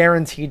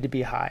guaranteed to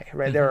be high,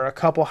 right? There are a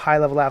couple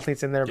high-level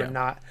athletes in there, but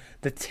not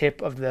the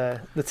tip of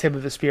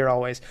the spear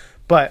always.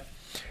 But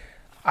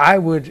I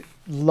would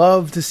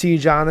love to see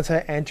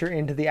Jonathan enter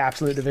into the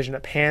absolute division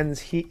at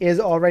Pans. He is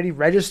already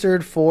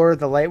registered for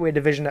the lightweight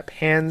division at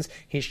Pans.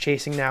 He's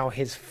chasing now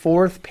his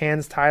 4th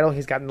Pans title.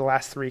 He's gotten the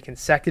last 3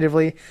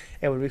 consecutively.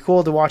 It would be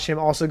cool to watch him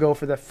also go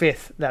for the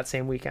 5th that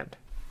same weekend.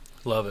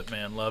 Love it,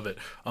 man. Love it.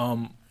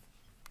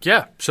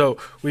 Yeah, so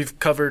we've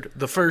covered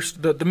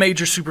the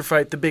major super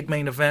fight, the big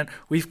main event.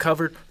 We've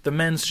covered the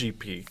men's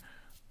GP.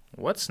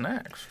 What's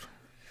next?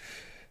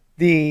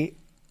 The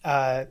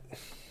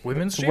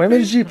women's GP?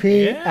 Women's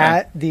GP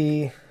at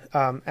the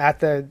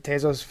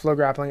Tezos Flow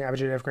Grappling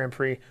IBJJF Grand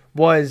Prix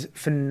was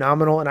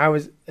phenomenal, and I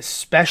was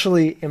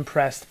especially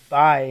impressed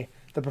by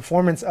the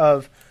performance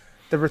of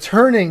the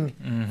returning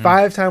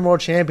 5-time world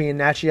champion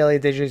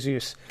Nachiele De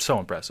Jesus. So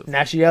impressive.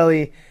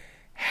 Nachiele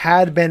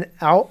had been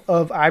out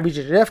of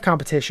IBJJF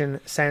competition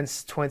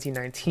since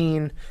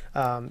 2019.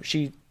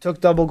 She took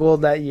double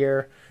gold that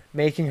year,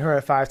 making her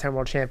a 5-time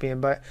world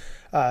champion. But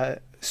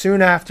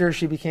soon after,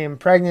 she became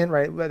pregnant,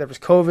 right? There was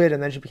COVID,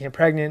 and then she became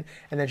pregnant,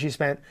 and then she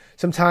spent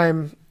some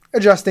time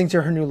adjusting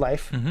to her new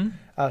life.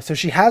 So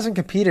she hasn't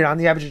competed on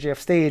the IBJJF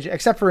stage,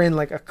 except for in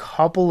like a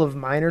couple of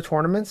minor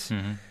tournaments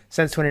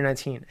since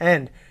 2019.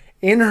 And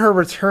in her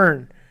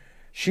return,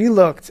 she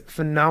looked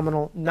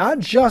phenomenal, not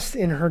just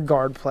in her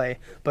guard play,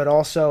 but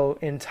also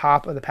in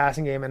top of the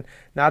passing game, and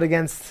not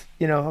against,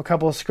 a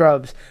couple of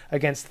scrubs,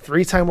 against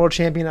 3-time world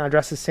champion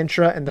Andressa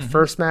Sintra in the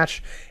first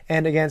match,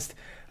 and against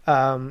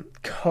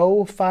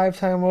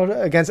co-5-time world,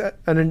 against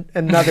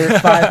another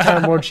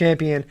 5-time world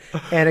champion,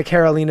 Ana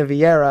Carolina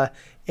Vieira,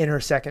 in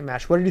her second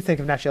match. What did you think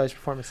of Nachiele's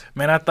performance?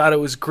 Man, I thought it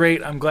was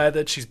great. I'm glad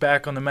that she's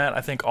back on the mat.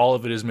 I think all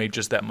of it is made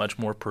just that much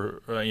more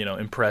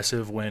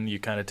impressive when you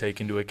kind of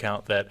take into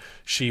account that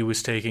she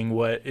was taking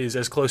what is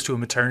as close to a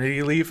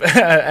maternity leave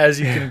as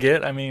you can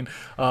get. I mean,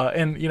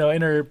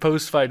 in her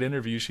post-fight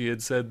interview, she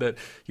had said that,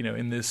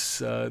 in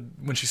this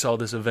when she saw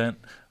this event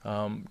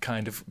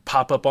kind of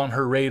pop up on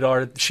her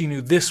radar, she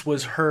knew this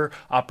was her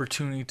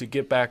opportunity to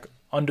get back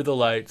under the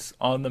lights,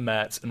 on the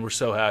mats, and we're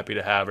so happy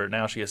to have her.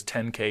 Now she has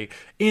 $10K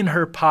in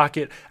her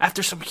pocket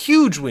after some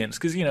huge wins.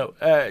 Because,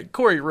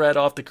 Corey read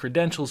off the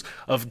credentials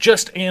of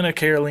just Ana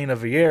Carolina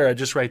Vieira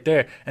just right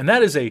there. And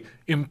that is a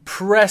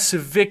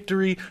impressive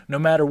victory no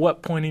matter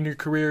what point in your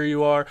career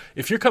you are.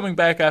 If you're coming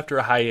back after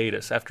a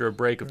hiatus, after a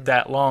break of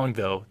that long,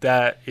 though,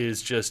 that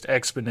is just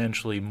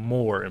exponentially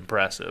more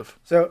impressive.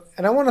 So,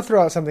 and I want to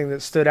throw out something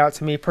that stood out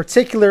to me,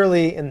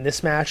 particularly in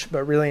this match,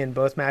 but really in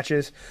both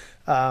matches.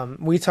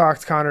 We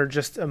talked, Connor,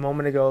 just a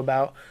moment ago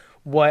about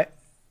what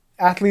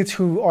athletes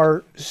who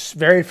are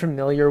very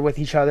familiar with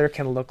each other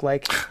can look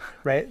like,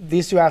 right?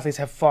 These two athletes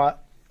have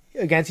fought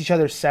against each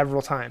other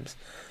several times.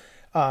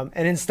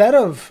 And instead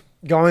of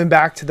going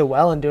back to the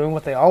well and doing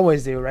what they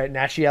always do, right?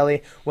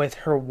 Nachiele with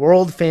her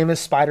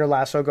world-famous spider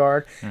lasso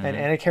guard and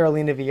Ana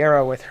Carolina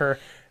Vieira with her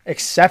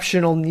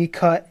exceptional knee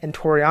cut and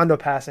toreando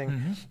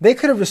passing. They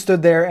could have just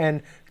stood there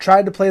and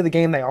tried to play the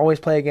game they always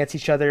play against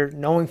each other,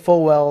 knowing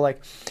full well,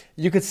 like,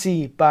 you could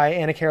see by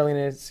Ana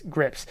Carolina's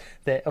grips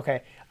that,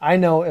 okay, I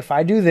know if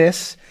I do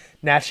this,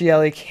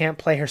 Nachiele can't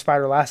play her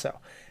spider lasso.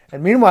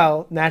 And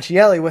meanwhile,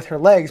 Nachiele with her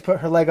legs put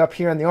her leg up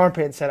here in the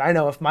armpit and said, I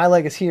know if my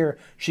leg is here,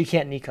 she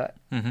can't knee cut.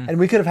 And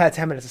we could have had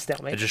 10 minutes of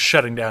stalemate. They're just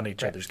shutting down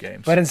each other's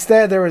games. But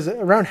instead, there was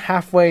around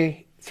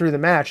halfway through the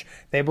match,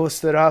 they both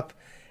stood up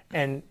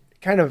and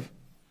kind of,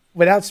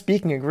 without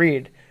speaking,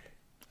 agreed.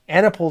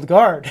 Anna pulled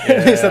guard.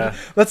 They said,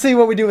 let's see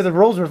what we do with the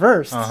roles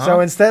reversed. So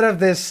instead of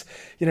this,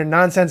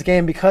 nonsense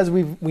game, because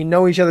we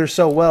know each other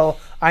so well,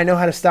 I know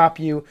how to stop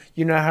you,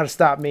 you know how to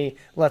stop me,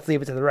 let's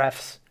leave it to the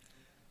refs.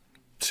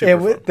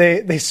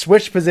 They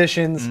switched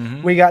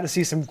positions. We got to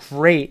see some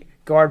great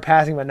guard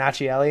passing by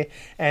Nachiele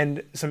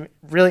and some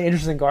really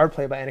interesting guard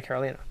play by Ana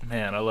Carolina.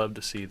 Man, I love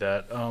to see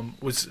that.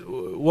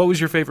 What was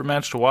your favorite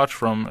match to watch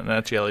from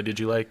Nachiele?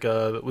 Did you like,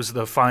 was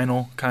the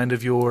final kind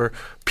of your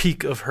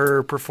peak of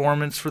her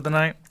performance for the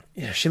night?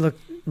 Yeah, she looked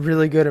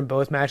really good in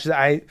both matches.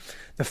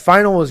 The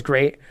final was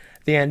great.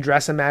 The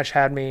Andressa match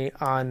had me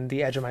on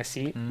the edge of my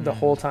seat the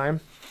whole time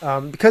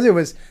because it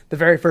was the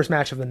very first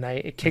match of the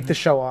night. It kicked the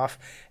show off,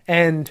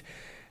 and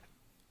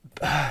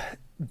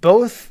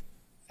both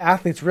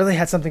athletes really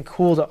had something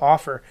cool to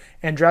offer.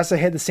 Andressa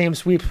hit the same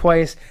sweep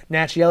twice.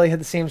 Nachiele hit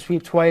the same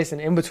sweep twice, and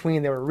in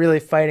between, they were really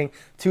fighting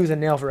tooth and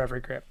nail for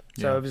every grip.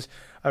 So it was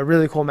a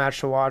really cool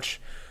match to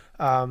watch.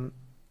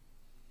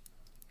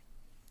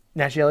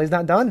 Nachiele's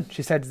not done.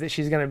 She said that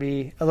she's going to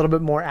be a little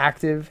bit more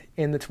active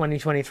in the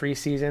 2023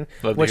 season,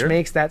 which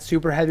makes that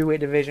super heavyweight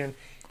division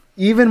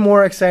even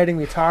more exciting.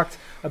 We talked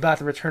about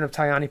the return of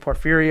Tayani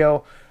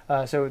Porfirio.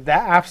 So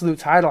that absolute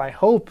title, I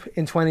hope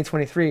in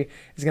 2023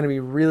 is going to be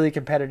really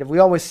competitive. We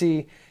always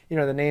see,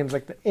 the names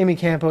like the Amy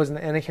Campos and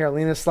the Anna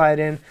Carolinas slide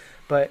in,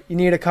 but you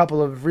need a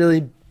couple of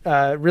really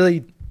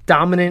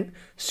dominant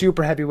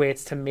super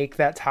heavyweights to make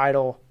that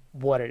title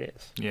what it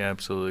is. Yeah,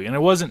 absolutely. And it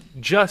wasn't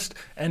just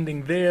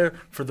ending there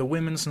for the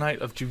women's night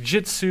of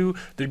jiu-jitsu,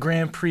 the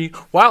Grand Prix.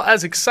 While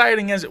as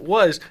exciting as it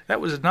was, that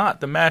was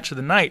not the match of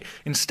the night.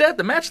 Instead,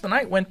 the match of the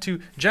night went to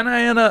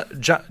Janaina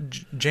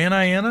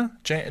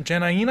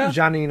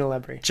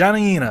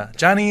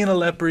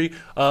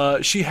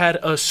Lepre. She had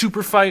a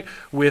super fight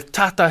with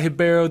Tata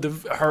Ribeiro,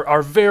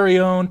 our very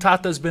own.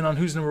 Tata's been on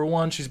Who's Number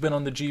One. She's been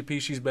on the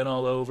GP. She's been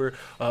all over.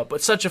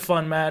 But such a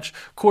fun match.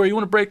 Corey, you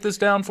want to break this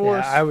down for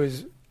us? I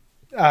was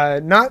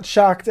not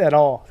shocked at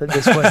all that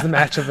this was the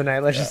match of the night.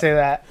 Let's just say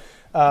that.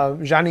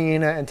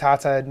 Janina and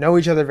Tata know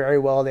each other very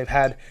well.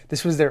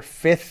 This was their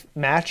 5th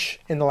match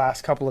in the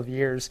last couple of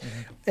years.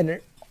 And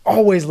it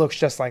always looks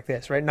just like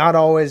this, right? Not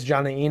always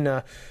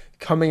Janina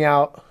coming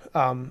out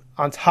on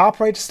top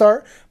right to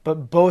start,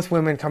 but both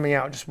women coming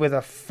out just with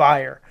a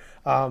fire.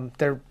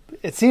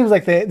 It seems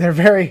like they're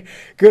very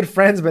good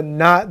friends, but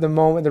not the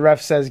moment the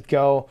ref says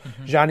go.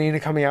 Janina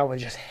coming out with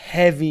just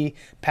heavy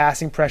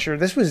passing pressure.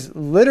 This was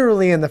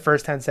literally in the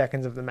first 10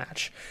 seconds of the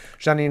match.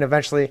 Janina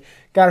eventually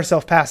got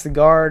herself past the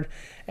guard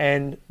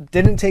and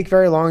didn't take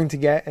very long to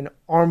get an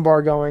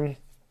armbar going.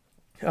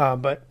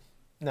 But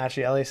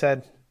Natalie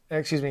said,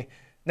 not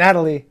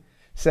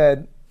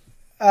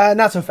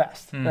so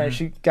fast. Right?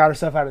 She got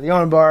herself out of the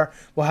armbar.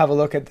 We'll have a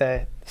look at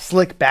the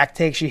slick back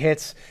take she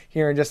hits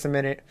here in just a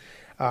minute.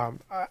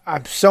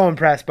 I'm so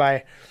impressed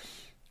by,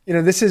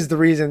 this is the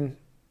reason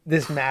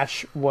this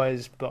match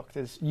was booked,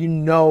 is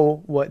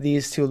what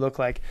these two look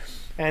like.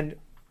 And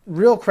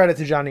real credit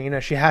to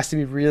Janina. She has to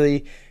be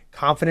really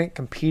confident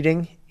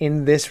competing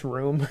in this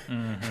room.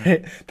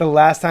 The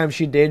last time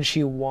she did,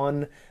 she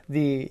won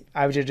the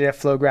IBJJF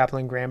Flow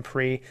Grappling Grand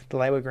Prix, the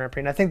lightweight Grand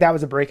Prix. And I think that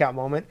was a breakout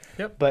moment.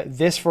 Yep. But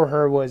this for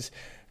her was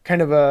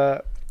kind of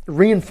a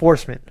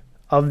reinforcement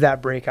of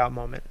that breakout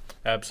moment.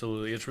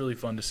 Absolutely. It's really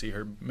fun to see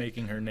her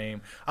making her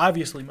name.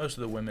 Obviously, most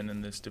of the women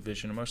in this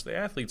division and most of the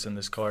athletes in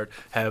this card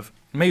have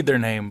made their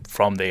name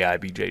from the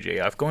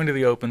IBJJF, going to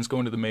the Opens,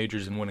 going to the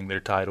majors, and winning their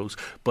titles.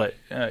 But,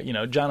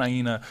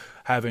 Janaina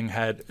having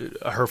had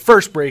her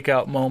first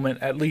breakout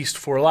moment, at least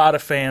for a lot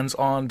of fans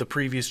on the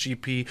previous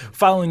GP,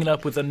 following it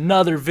up with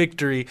another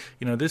victory,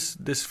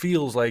 this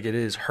feels like it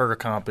is her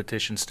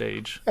competition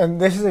stage.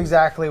 And this is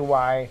exactly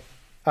why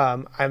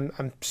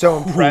I'm so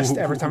impressed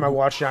every time I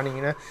watch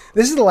Janina.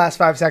 This is the last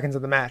 5 seconds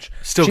of the match.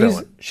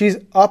 She's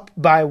up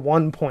by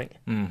 1 point.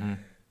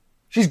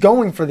 She's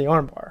going for the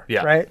armbar.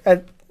 Yeah. Right.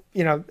 At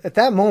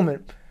that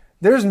moment,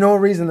 there's no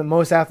reason that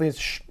most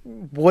athletes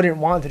wouldn't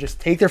want to just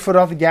take their foot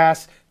off the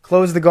gas,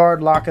 close the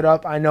guard, lock it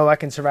up. I know I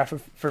can survive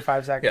for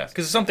 5 seconds. Yeah.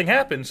 Because if something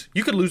happens,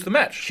 you could lose the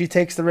match. She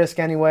takes the risk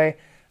anyway.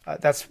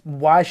 That's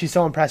why she's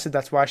so impressive.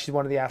 That's why she's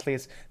one of the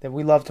athletes that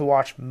we love to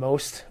watch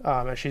most.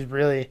 And she's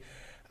really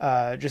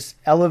just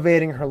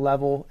elevating her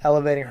level,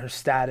 elevating her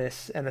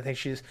status, and I think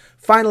she's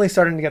finally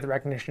starting to get the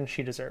recognition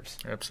she deserves.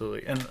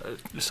 Absolutely. And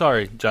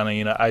sorry,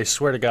 Janina, I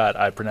swear to God,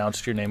 I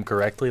pronounced your name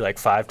correctly like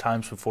 5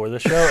 times before the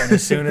show, and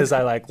as soon as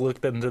I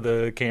looked into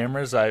the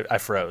cameras, I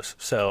froze.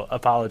 So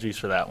apologies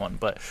for that one.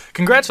 But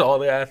congrats to all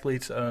the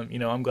athletes.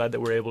 I'm glad that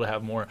we're able to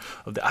have more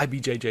of the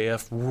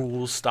IBJJF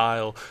rules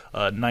style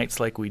nights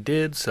like we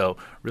did. So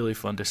really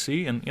fun to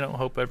see, and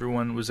hope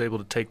everyone was able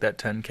to take that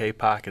 10K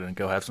pocket and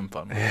go have some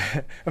fun with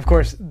it. Of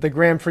course, the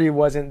Grand Prix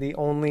wasn't the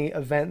only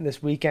event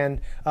this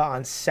weekend.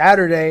 On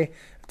Saturday,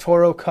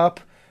 Toro Cup,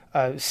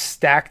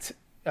 stacked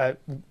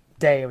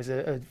day. It was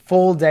a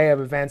full day of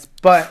events,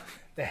 but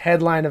the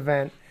headline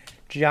event,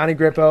 Gianni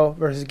Grippo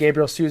versus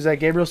Gabriel Souza.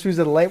 Gabriel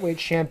Souza, the lightweight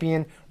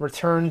champion,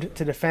 returned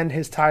to defend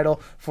his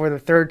title for the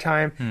 3rd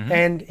time,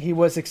 and he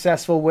was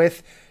successful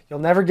with, you'll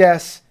never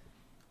guess,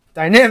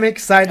 dynamic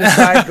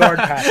side-to-side guard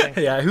passing.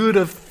 Yeah, who'd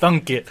have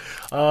thunk it?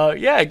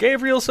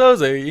 Gabriel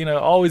Souza,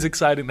 always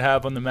exciting to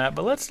have on the mat.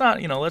 But let's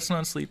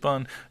not sleep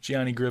on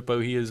Gianni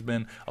Grippo. He has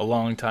been a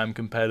long-time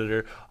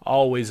competitor,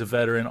 always a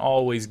veteran,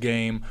 always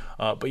game.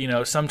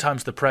 But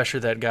sometimes the pressure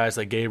that guys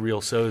like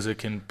Gabriel Souza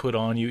can put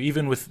on you,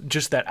 even with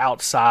just that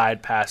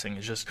outside passing,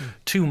 is just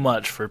too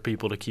much for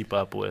people to keep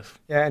up with.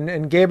 Yeah,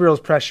 and Gabriel's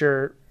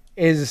pressure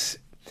is...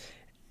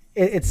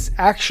 It's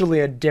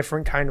actually a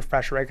different kind of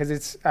pressure, right?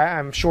 Because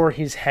I'm sure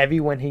he's heavy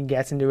when he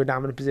gets into a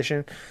dominant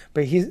position,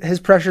 but his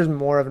pressure is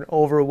more of an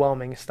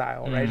overwhelming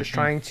style, right? Just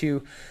trying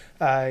to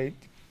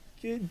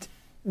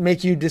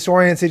make you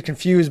disoriented,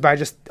 confused by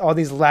just all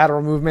these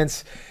lateral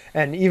movements,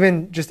 and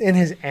even just in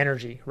his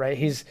energy, right?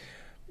 He's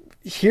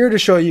here to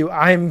show you,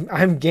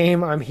 I'm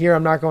game, I'm here,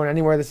 I'm not going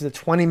anywhere. This is a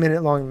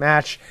 20-minute long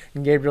match,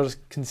 and Gabriel just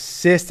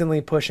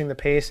consistently pushing the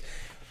pace.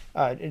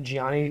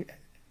 Gianni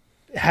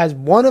has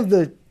one of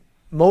the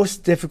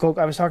most difficult.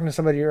 I was talking to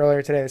somebody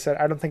earlier today that said,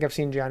 I don't think I've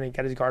seen Gianni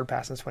get his guard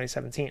pass since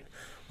 2017,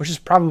 which is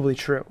probably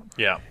true.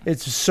 Yeah.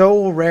 It's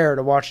so rare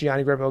to watch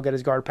Gianni Grippo get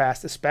his guard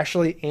passed,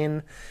 especially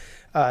in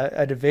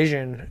a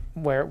division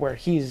where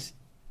he's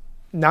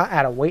not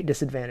at a weight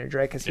disadvantage,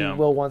 right? Because he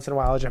will once in a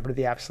while jump into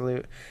the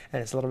absolute,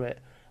 and it's a little bit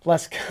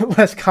less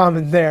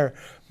common there.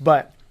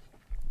 But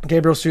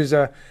Gabriel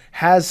Souza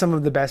has some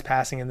of the best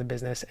passing in the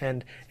business,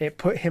 and it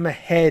put him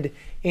ahead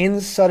in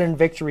sudden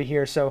victory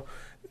here. So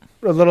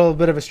a little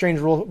bit of a strange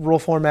rule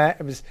format.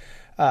 It was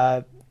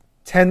 5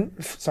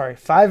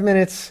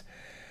 minutes.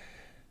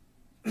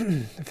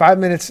 5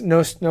 minutes,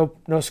 no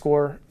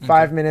score.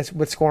 5 minutes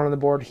with score on the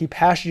board. He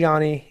passed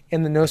Gianni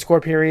in the no score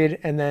period,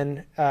 and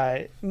then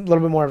a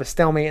little bit more of a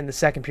stalemate in the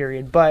second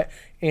period. But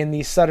in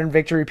the sudden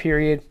victory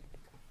period,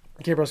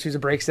 Gabriel Souza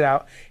breaks it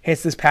out,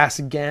 hits this pass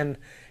again,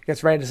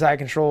 gets right into side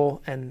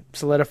control, and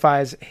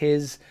solidifies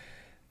his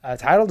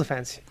title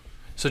defense.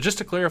 So just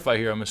to clarify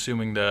here, I'm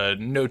assuming the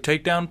no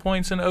takedown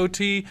points in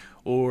OT,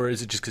 or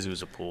is it just because it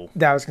was a pull?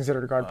 That was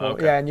considered a guard pull.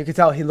 Okay. Yeah, and you could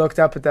tell he looked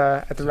up at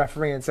the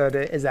referee and said,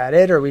 "Is that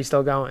it, or are we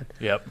still going?"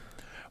 Yep.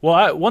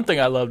 Well, one thing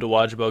I love to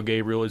watch about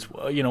Gabriel is,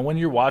 when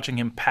you're watching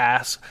him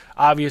pass,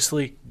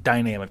 obviously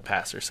dynamic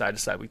passer, side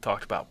to side we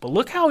talked about. But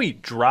look how he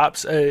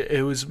drops.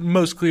 It was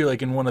most clear,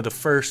 like in one of the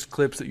first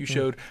clips that you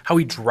showed, how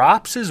he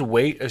drops his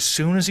weight as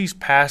soon as he's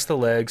past the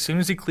leg, as soon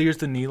as he clears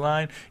the knee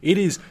line. It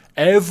is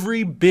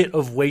every bit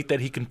of weight that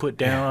he can put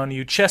down on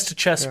you,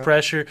 chest-to-chest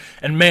pressure.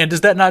 And, man,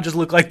 does that not just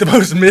look like the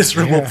most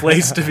miserable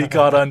place to be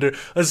caught under,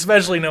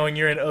 especially knowing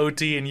you're in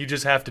OT and you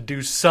just have to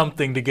do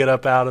something to get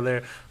up out of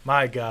there.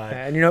 My God.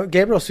 And,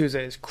 Gabriel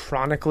Souza is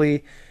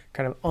chronically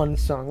kind of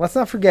unsung. Let's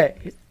not forget,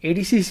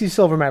 ADCC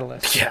silver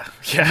medalist. Yeah.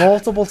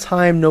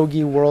 Multiple-time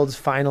No-Gi Worlds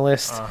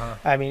finalist.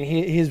 I mean,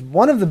 he's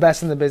one of the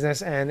best in the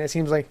business, and it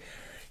seems like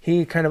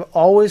he kind of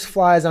always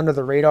flies under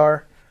the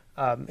radar.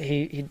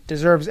 He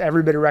deserves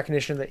every bit of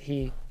recognition that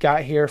he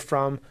got here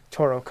from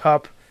Toro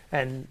Cup,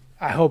 and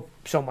I hope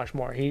so much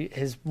more. He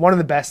is one of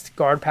the best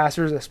guard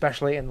passers,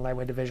 especially in the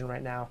lightweight division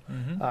right now.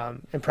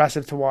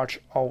 Impressive to watch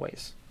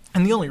always.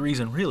 And the only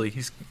reason, really,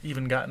 he's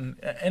even gotten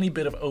any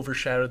bit of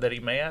overshadow that he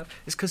may have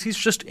is because he's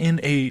just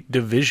in a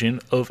division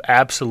of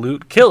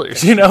absolute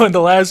killers. In the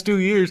last 2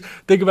 years,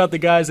 think about the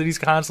guys that he's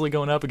constantly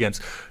going up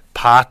against.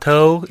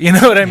 Pato, you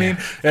know what I mean?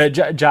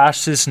 Josh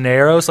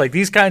Cisneros, like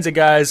these kinds of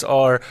guys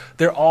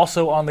they're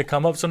also on the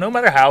come up. So no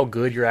matter how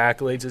good your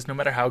accolades is, no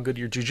matter how good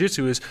your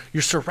jiu-jitsu is,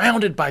 you're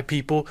surrounded by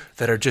people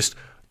that are just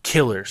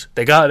killers.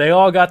 They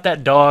all got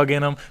that dog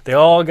in them. They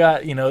all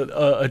got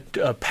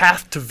a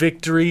path to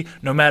victory,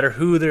 no matter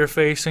who they're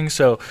facing.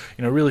 So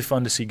really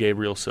fun to see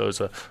Gabriel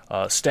Souza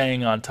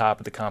staying on top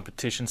of the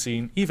competition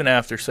scene, even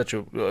after such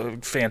a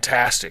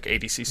fantastic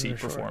ADCC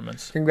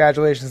performance.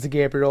 Congratulations to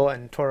Gabriel,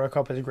 and Toro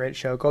Cup is a great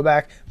show. Go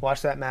back,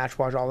 watch that match,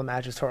 watch all the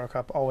matches. Toro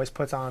Cup always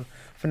puts on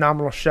a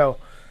phenomenal show.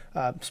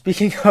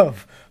 Speaking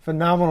of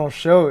phenomenal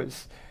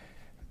shows,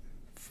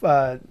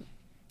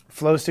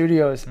 Flow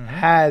Studios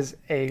has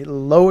a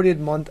loaded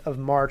month of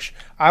March.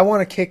 I want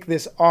to kick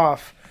this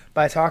off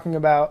by talking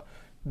about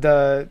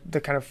the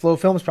kind of Flow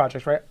Films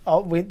project, right?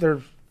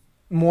 There's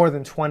more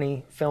than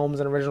 20 films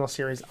and original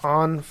series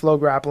on Flow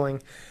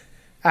Grappling.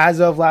 As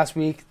of last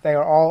week, they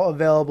are all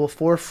available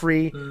for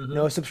free,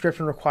 no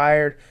subscription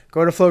required.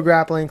 Go to Flow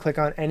Grappling, click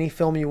on any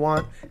film you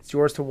want. It's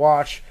yours to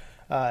watch.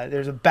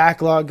 There's a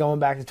backlog going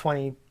back to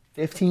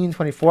 2015,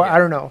 24, I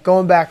don't know,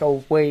 going back a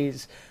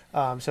ways.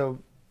 So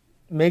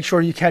make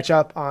sure you catch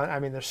up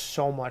on, there's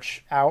so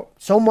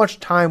much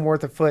time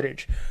worth of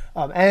footage.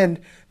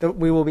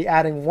 We will be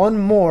adding one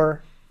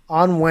more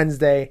on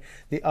Wednesday,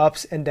 The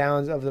Ups and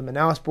Downs of the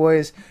Manaus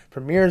Boys.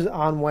 Premieres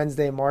on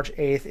Wednesday, March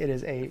 8th. It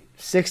is a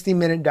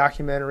 60-minute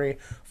documentary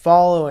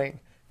following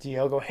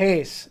Diogo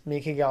Reis,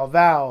 Miki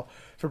Galvao,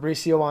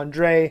 Fabricio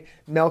Andre,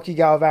 Melky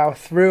Galvao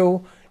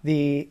through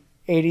the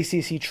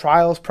ADCC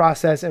trials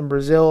process in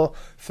Brazil,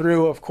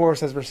 through, of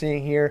course, as we're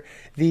seeing here,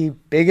 the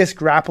biggest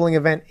grappling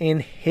event in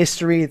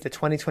history, the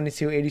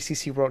 2022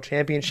 ADCC World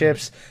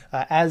Championships.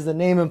 As the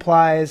name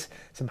implies,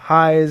 some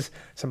highs,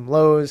 some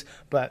lows,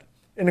 but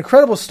an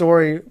incredible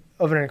story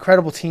of an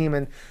incredible team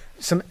and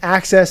some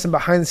access and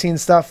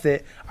behind-the-scenes stuff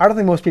that I don't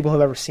think most people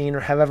have ever seen or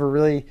have ever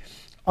really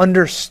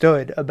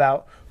understood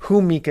about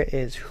who Mika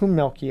is, who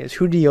Melky is,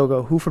 who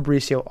Diogo, who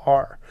Fabricio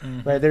are.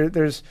 Right?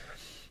 There's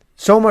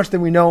so much that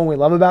we know and we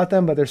love about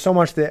them, but there's so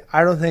much that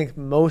I don't think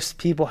most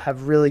people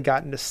have really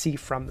gotten to see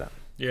from them.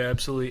 Yeah,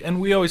 absolutely.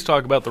 And we always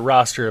talk about the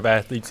roster of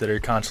athletes that are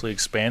constantly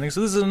expanding.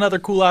 So this is another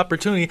cool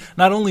opportunity.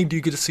 Not only do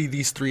you get to see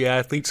these three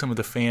athletes, some of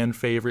the fan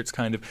favorites,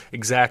 kind of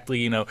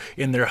exactly,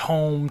 in their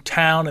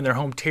hometown, in their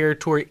home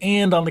territory,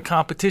 and on the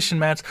competition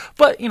mats,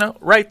 but,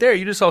 right there,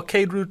 you just saw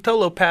Cade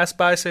Rutolo pass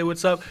by, say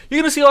what's up. You're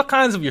going to see all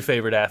kinds of your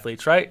favorite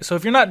athletes, right? So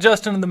if you're not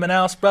Justin and the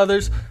Manaus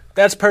brothers,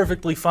 that's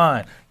perfectly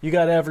fine. You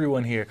got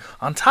everyone here.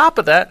 On top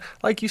of that,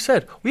 like you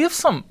said, we have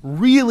some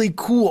really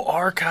cool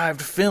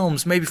archived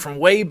films, maybe from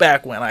way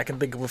back when. I can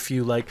think of a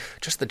few, like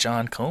just the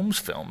John Combs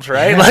films,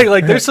 right?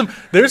 like there's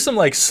some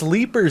like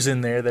sleepers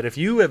in there that if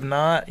you have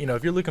not,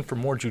 if you're looking for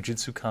more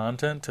jiu-jitsu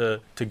content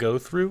to go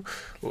through,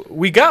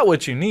 we got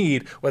what you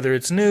need, whether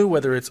it's new,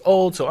 whether it's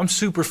old. So I'm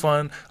super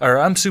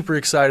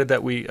excited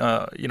that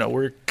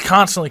we're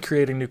constantly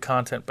creating new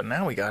content, but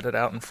now we got it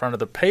out in front of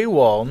the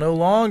paywall. No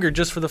longer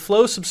just for the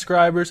Flow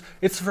subscribers.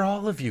 It's for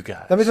all of you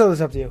guys. Let me throw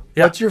this up to you.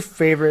 Yeah. What's your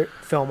favorite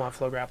film on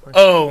Flow Grappling?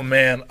 Oh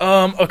man.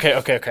 Okay.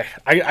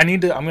 I'm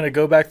gonna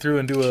go back through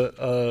and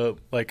do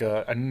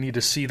I need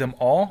to see them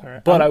all.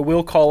 Right. But I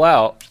will call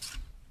out.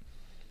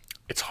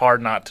 It's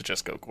hard not to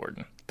just go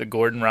Gordon. The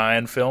Gordon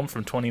Ryan film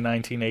from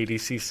 2019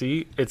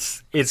 ADCC.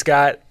 It's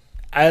got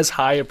as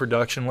high a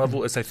production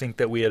level as I think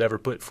that we had ever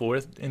put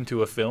forth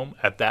into a film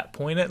at that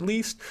point, at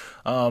least.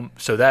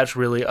 So that's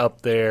really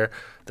up there.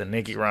 The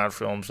Nicky Rod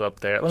film's up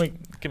there.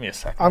 Give me a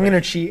second. I'm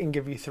gonna cheat and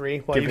give you three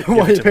while you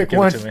pick Give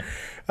one. it to me.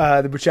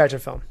 The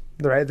Buchecha film,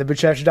 right? The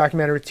Buchecha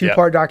documentary,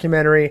 two-part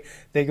documentary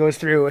that goes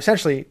through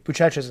essentially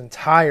Buchecha's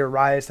entire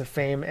rise to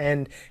fame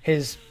and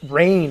his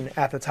reign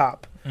at the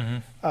top.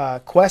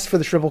 Quest for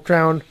the Triple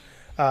Crown,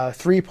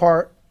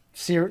 two-part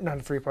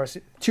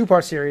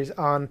series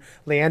on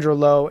Leandro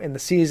Lo in the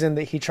season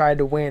that he tried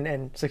to win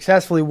and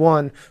successfully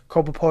won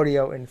Copa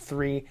Podio in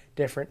 3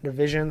 different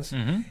divisions.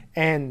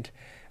 And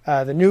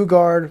the New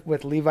Guard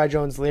with Levi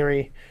Jones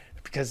Leary,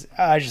 because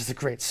it's just a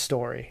great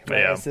story. Right?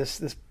 Yeah. It's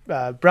this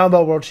brown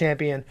belt world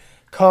champion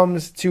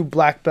comes to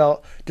black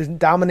belt,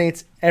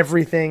 dominates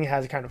everything,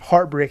 has a kind of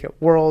heartbreak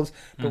at Worlds,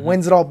 but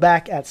wins it all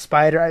back at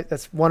Spider.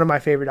 That's one of my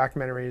favorite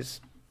documentaries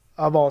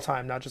of all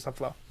time, not just on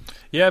Flow.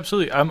 Yeah,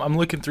 absolutely. I'm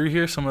looking through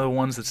here, some of the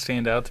ones that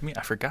stand out to me.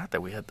 I forgot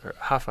that we had the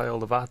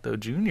Rafael Lovato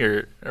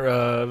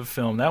Jr.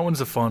 Film. That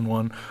one's a fun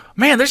one.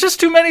 Man, there's just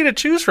too many to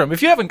choose from.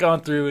 If you haven't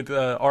gone through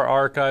our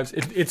archives,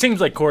 it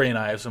seems like Corey and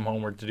I have some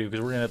homework to do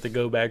because we're going to have to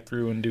go back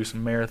through and do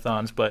some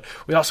marathons. But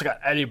we also got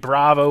Eddie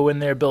Bravo in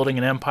there, Building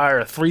an Empire,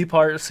 a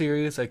 3-part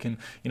series.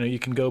 You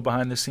can go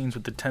behind the scenes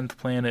with the 10th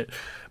Planet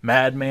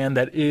Madman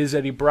that is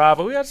Eddie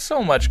Bravo. We got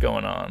so much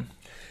going on.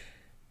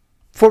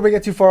 Before we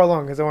get too far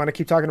along, because I want to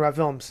keep talking about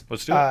films.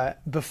 Let's do it.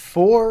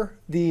 Before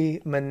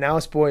the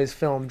Manaus Boys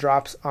film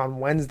drops on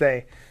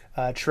Wednesday,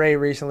 Trey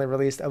recently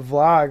released a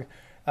vlog.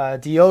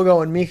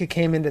 Diogo and Mika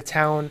came into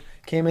town,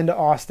 came into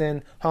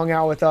Austin, hung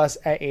out with us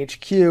at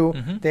HQ.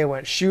 They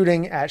went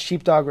shooting at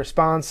Sheepdog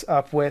Response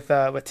up with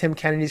Tim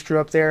Kennedy's crew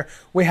up there.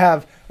 We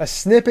have a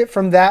snippet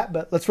from that,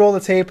 but let's roll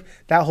the tape.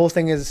 That whole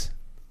thing is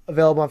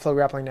available on Flow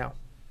Grappling now.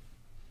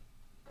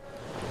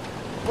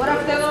 What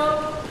up, Delo?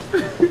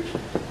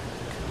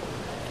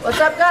 What's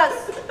up, guys?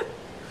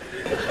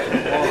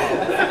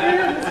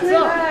 What's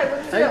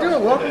up? How you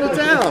doing? Welcome to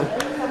town.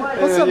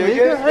 What's up,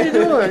 Mika? How you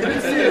doing? Good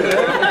to see you.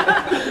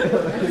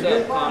 What's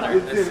up, Connor?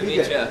 Nice to meet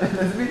you.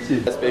 Nice to meet you.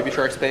 That's Baby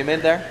Shark's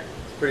payment there.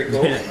 Pretty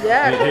cool.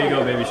 Yeah. Here you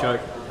go, Baby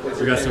Shark.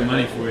 We got some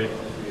money for you.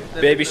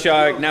 Baby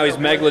Shark, now he's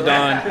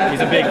Megalodon. He's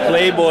a big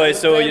playboy,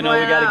 so we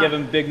got to give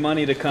him big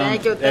money to come.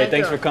 Thank you,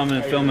 Thanks for coming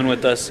and filming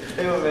with us.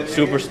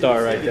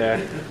 Superstar right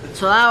there.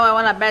 So now I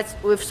want to bet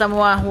with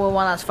someone who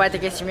want to fight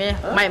against me.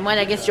 My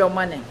money against your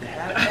money.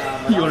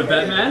 You want a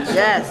bet match?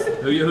 Yes.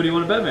 Who do you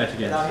want a bet match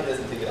against?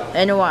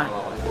 Anyone.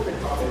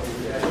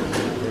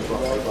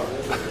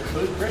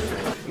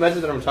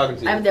 Imagine that I'm talking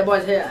to you. I'm the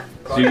boss here.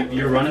 So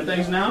you're running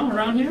things now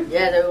around here?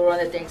 Yeah, they will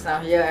run the things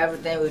now here.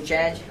 Everything will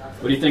change.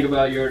 What do you think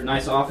about your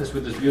nice office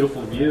with this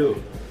beautiful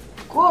view?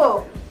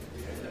 Cool.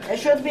 It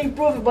should be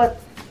improved, but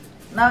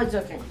now it's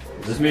okay.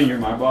 Does this mean you're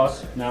my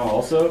boss now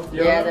also?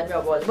 Yo? Yeah, that's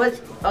your boss, but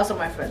also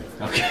my friend.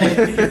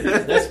 Okay.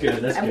 That's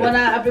good. That's I'm good. gonna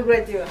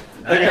upgrade you.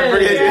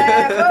 Okay,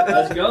 Yeah,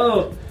 let's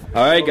go.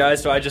 All right,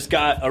 guys. So I just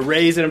got a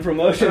raise and a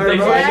promotion.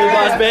 Thanks to my new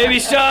boss, Baby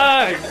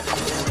Shark.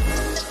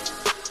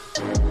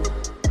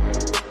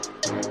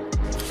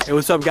 Hey,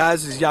 what's up,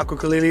 guys? This is Yako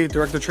Khalili,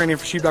 Director of Training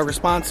for Sheepdog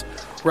Response.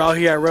 We're out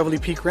here at Reveille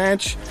Peak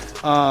Ranch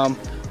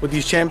with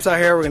these champs out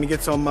here. We're going to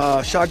get some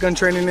shotgun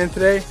training in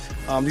today.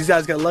 These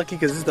guys got lucky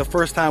because this is the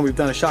first time we've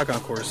done a shotgun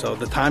course, so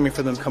the timing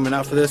for them coming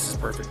out for this is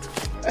perfect.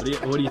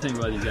 What do you think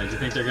about these guys? Do you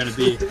think they're going to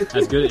be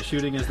as good at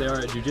shooting as they are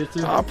at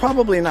jiu-jitsu?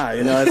 Probably not.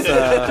 You know,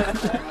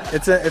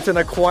 it's an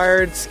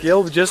acquired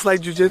skill, just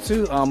like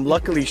jiu-jitsu.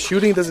 Luckily,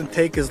 shooting doesn't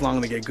take as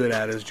long to get good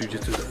at as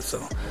jiu-jitsu does, so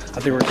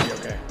I think we're going to be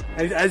okay.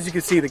 As you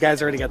can see, the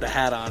guy's already got the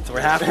hat on, so we're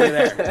halfway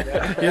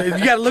there.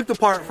 You got to look the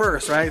part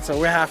first, right? So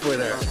we're halfway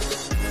there.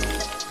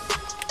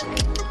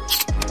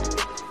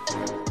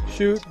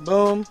 Shoot,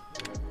 boom,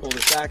 hold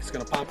it back, it's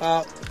gonna pop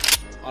out,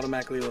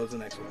 automatically loads the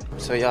next one.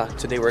 So yeah,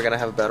 today we're gonna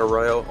have a battle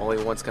royal.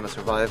 Only one's gonna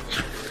survive,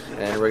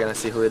 and we're gonna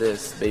see who it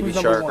is: Baby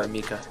Who's Shark number or one?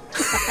 Mika.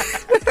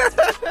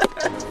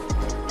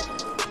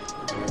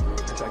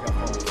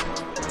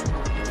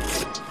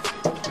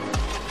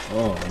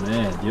 Oh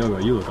man, Diogo,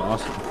 you look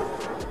awesome.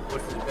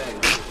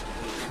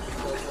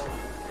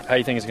 How do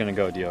you think it's gonna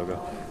go,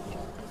 Diogo?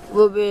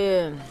 Will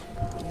be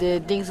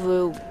the things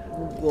will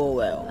go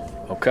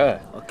well. Okay.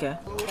 Okay.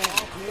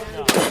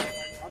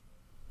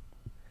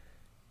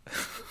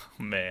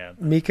 Man.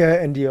 Mika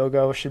and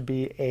Diogo should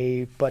be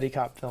a buddy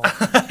cop film.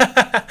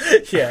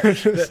 Yeah,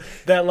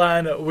 that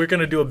line, we're going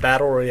to do a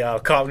battle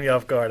royale, caught me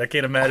off guard. I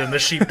can't imagine the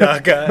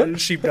sheepdog's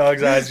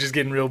eyes just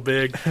getting real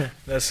big.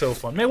 That's so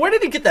fun. Man, where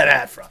did he get that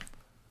hat from?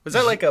 Was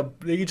that like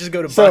you just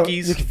go to So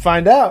Buc-ee's? you can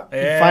find out. Yeah,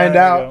 You can find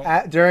there you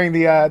out go. during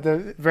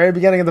the very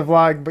beginning of the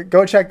vlog. But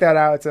go check that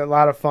out. It's a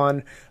lot of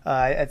fun.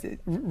 It's a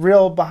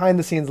real behind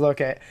the scenes look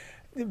at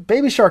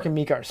Baby Shark and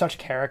Mika are such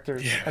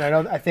characters,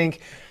 and I think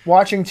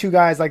watching two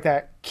guys like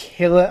that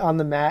kill it on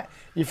the mat,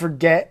 you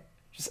forget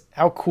just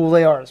how cool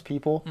they are as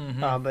people.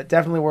 But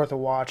definitely worth a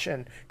watch,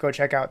 and go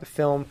check out the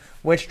film,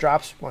 which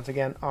drops once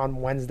again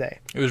on Wednesday.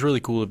 It was really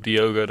cool of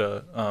Diogo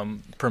to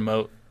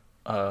promote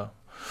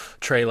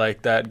Trey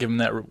like that, give him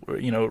that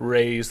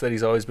raise that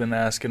he's always been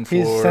asking for.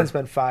 He's since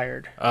been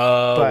fired.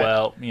 Oh,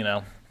 well,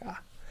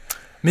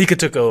 Mika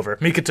took over.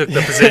 Mika took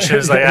the position.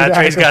 It's like,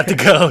 Trey's got to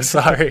go.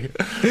 Sorry.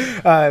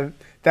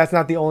 That's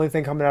not the only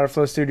thing coming out of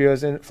Flow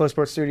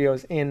Sports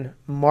Studios in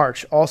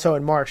March. Also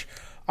in March,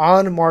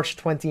 on March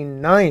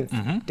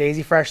 29th,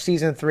 Daisy Fresh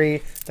Season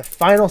 3, the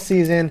final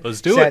season,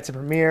 set to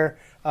premiere.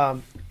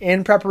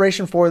 In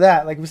preparation for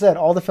that, like we said,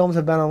 all the films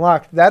have been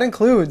unlocked. That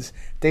includes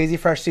Daisy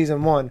Fresh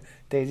Season 1,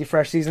 Daisy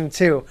Fresh Season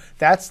 2.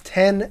 That's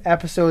 10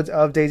 episodes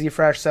of Daisy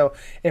Fresh. So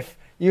if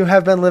you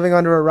have been living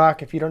under a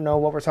rock, if you don't know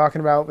what we're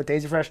talking about with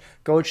Daisy Fresh,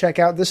 go check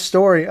out the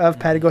story of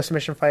Patty Go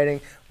Submission Fighting,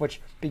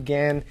 which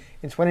began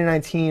in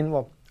 2019.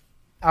 Well,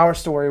 our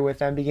story with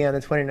them began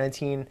in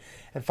 2019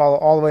 and follow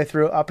all the way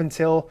through up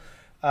until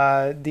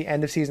the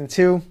end of Season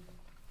 2.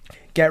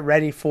 Get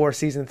ready for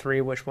Season 3,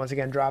 which once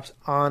again drops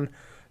on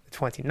the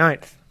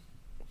 29th.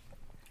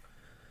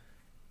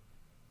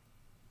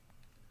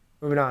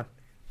 Moving on.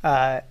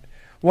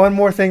 One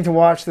more thing to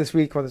watch this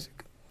week. Well,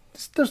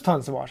 there's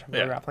tons to watch.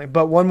 Grappling,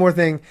 but one more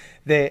thing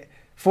that,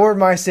 for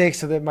my sake,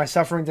 so that my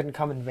suffering didn't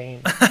come in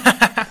vain,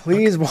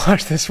 please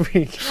watch this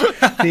week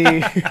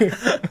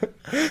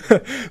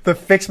the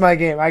Fix My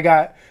Game. I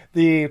got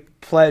the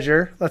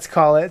pleasure, let's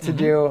call it, to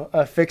do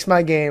a Fix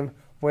My Game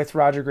with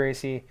Roger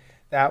Gracie.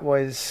 That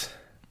was,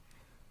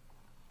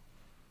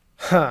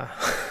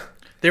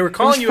 They were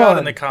calling you out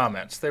in the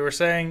comments. They were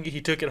saying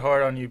he took it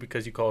hard on you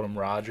because you called him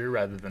Roger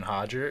rather than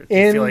Hodger. Do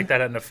you feel like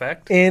that had an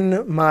effect?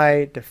 In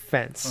my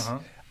defense,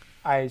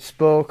 I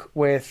spoke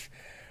with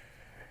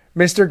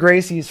Mr.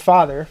 Gracie's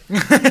father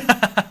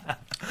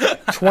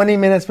 20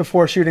 minutes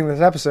before shooting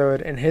this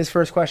episode, and his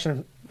first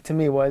question to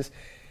me was,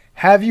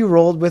 have you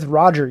rolled with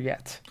Roger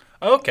yet?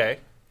 Okay.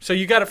 So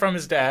you got it from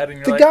his dad.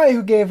 And the guy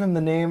who gave him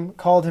the name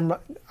called him,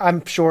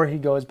 I'm sure he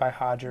goes by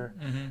Hodger.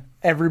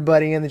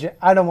 Everybody in the gym.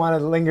 I don't want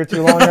to linger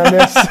too long on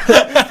this.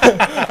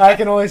 I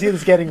can only see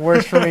this getting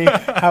worse for me.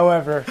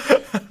 However,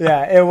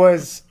 it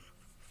was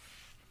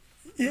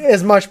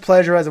as much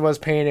pleasure as it was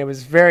pain. It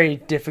was very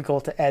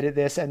difficult to edit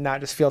this and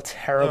not just feel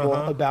terrible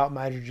about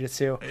my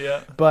jiu-jitsu.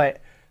 Yeah. But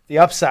the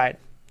upside,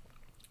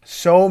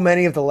 so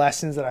many of the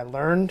lessons that I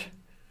learned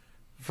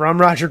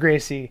from Roger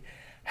Gracie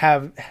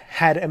have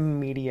had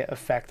immediate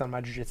effect on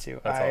my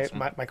jiu-jitsu. Awesome.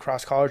 My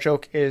cross collar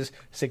choke is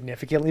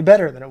significantly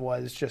better than it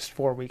was just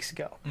 4 weeks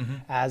ago,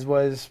 as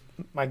was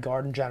my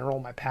guard in general,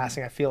 my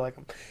passing. I feel like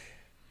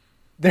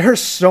there are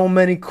so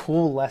many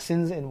cool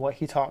lessons in what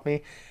he taught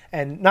me,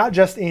 and not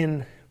just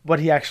in what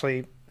he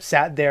actually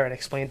sat there and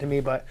explained to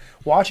me, but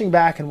watching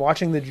back and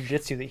watching the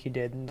jiu-jitsu that he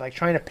did and like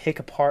trying to pick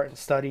apart and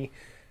study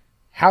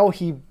how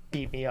he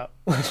beat me up.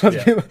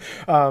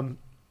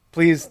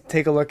 Please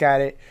take a look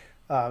at it.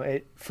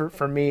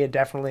 For me, it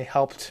definitely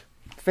helped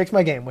fix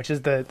my game, which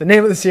is the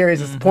name of the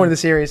series. It's the point of the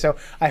series. So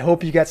I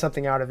hope you get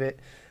something out of it.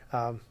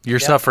 Your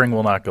suffering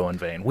will not go in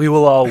vain. We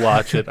will all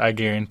watch it. I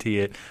guarantee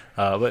it.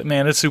 But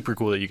man, it's super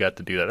cool that you got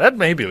to do that. That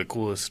may be the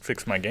coolest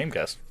Fix My Game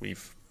guest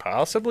we've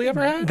possibly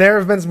ever had. There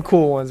have been some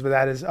cool ones, but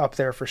that is up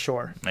there for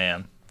sure.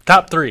 Man,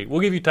 top 3.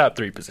 We'll give you top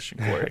 3 position,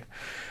 Corey.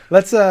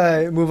 Let's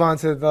move on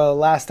to the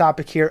last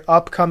topic here.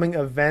 Upcoming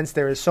events.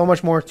 There is so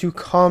much more to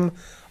come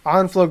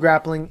on Flow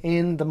Grappling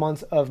in the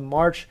months of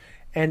March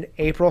and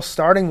April,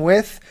 starting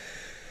with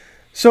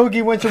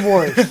Sogi Winter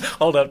Wars.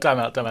 Hold up, time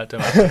out. Go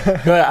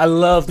ahead. I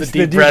love the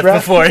deep breath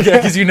before,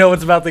 because you know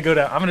what's about to go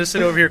down. I'm going to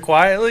sit over here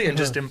quietly and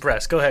just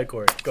impress. Go ahead,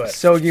 Corey. Go ahead.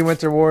 Sogi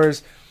Winter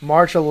Wars,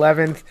 March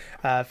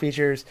 11th,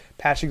 features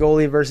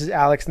Pachigoli versus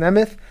Alex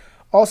Nemeth.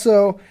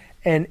 Also,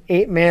 an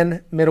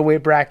 8-man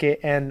middleweight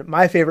bracket, and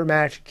my favorite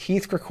match,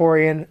 Keith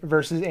Krikorian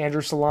versus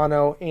Andrew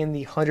Solano in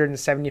the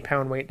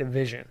 170-pound weight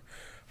division.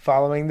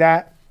 Following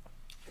that,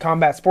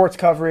 combat sports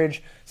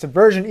coverage,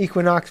 Subversion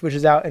Equinox, which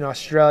is out in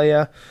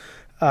Australia.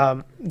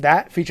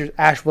 That features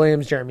Ash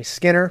Williams, Jeremy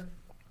Skinner.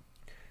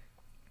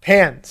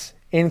 Pans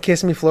in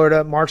Kissimmee,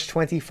 Florida, March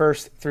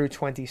 21st through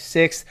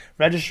 26th.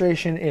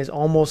 Registration is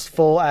almost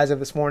full as of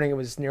this morning. It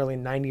was nearly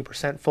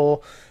 90%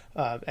 full.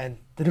 And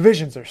the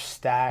divisions are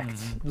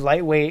stacked.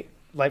 Lightweight,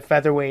 light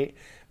featherweight,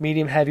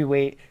 medium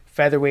heavyweight,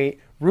 featherweight,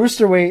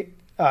 roosterweight,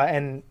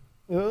 and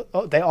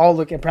they all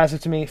look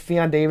impressive to me.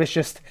 Fionn Davis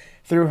just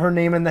threw her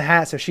name in the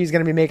hat, so she's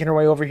going to be making her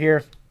way over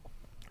here.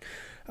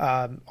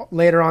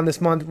 Later on this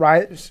month,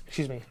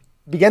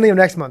 beginning of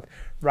next month,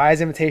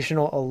 Rise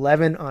Invitational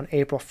 11 on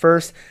April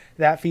 1st.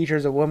 That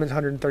features a women's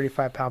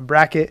 135-pound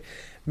bracket.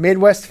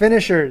 Midwest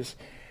Finishers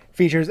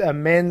features a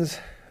men's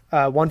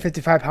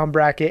 155-pound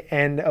bracket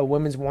and a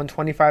women's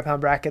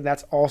 125-pound bracket.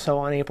 That's also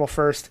on April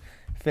 1st.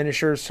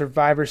 Finishers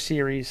Survivor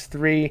Series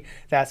 3.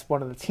 That's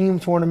one of the team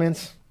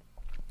tournaments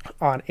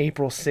on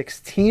April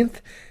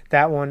 16th.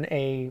 That one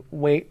a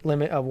weight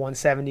limit of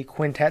 170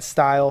 quintet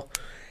style.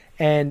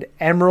 And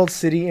Emerald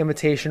City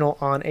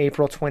Invitational on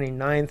April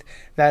 29th.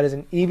 That is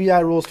an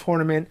EBI rules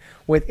tournament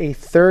with a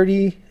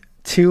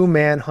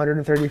 32-man,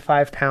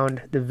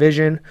 135-pound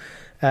division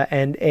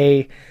and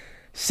a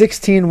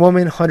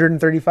 16-woman,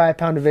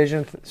 135-pound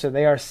division. So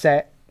they are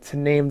set to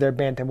name their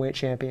bantamweight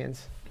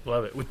champions.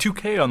 Love it. With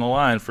 2K on the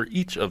line for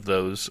each of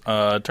those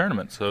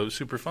tournaments. So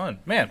super fun.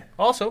 Man,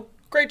 also,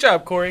 great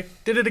job, Corey.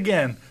 Did it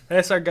again.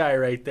 That's our guy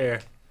right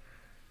there.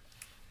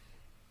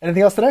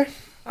 Anything else today?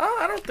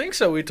 I don't think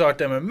so. We talked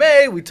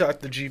MMA, we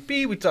talked the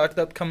GP, we talked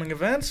upcoming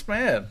events.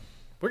 Man,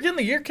 we're getting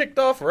the year kicked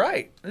off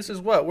right. This is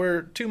what?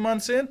 We're 2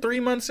 months in,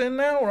 3 months in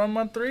now? We're on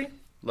month 3?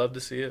 Love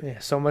to see it. Yeah,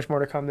 so much more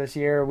to come this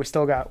year. We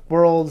still got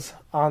Worlds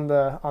on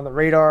the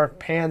radar.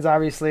 Pans,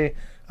 obviously.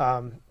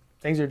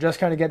 Things are just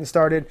kind of getting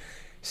started.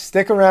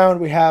 Stick around.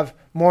 We have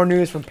more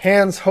news from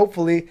Pans,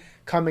 hopefully,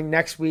 coming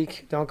next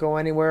week. Don't go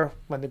anywhere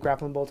when the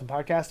Grappling Bulletin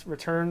podcast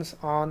returns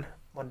on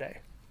Monday.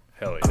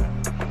 Hell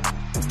yeah.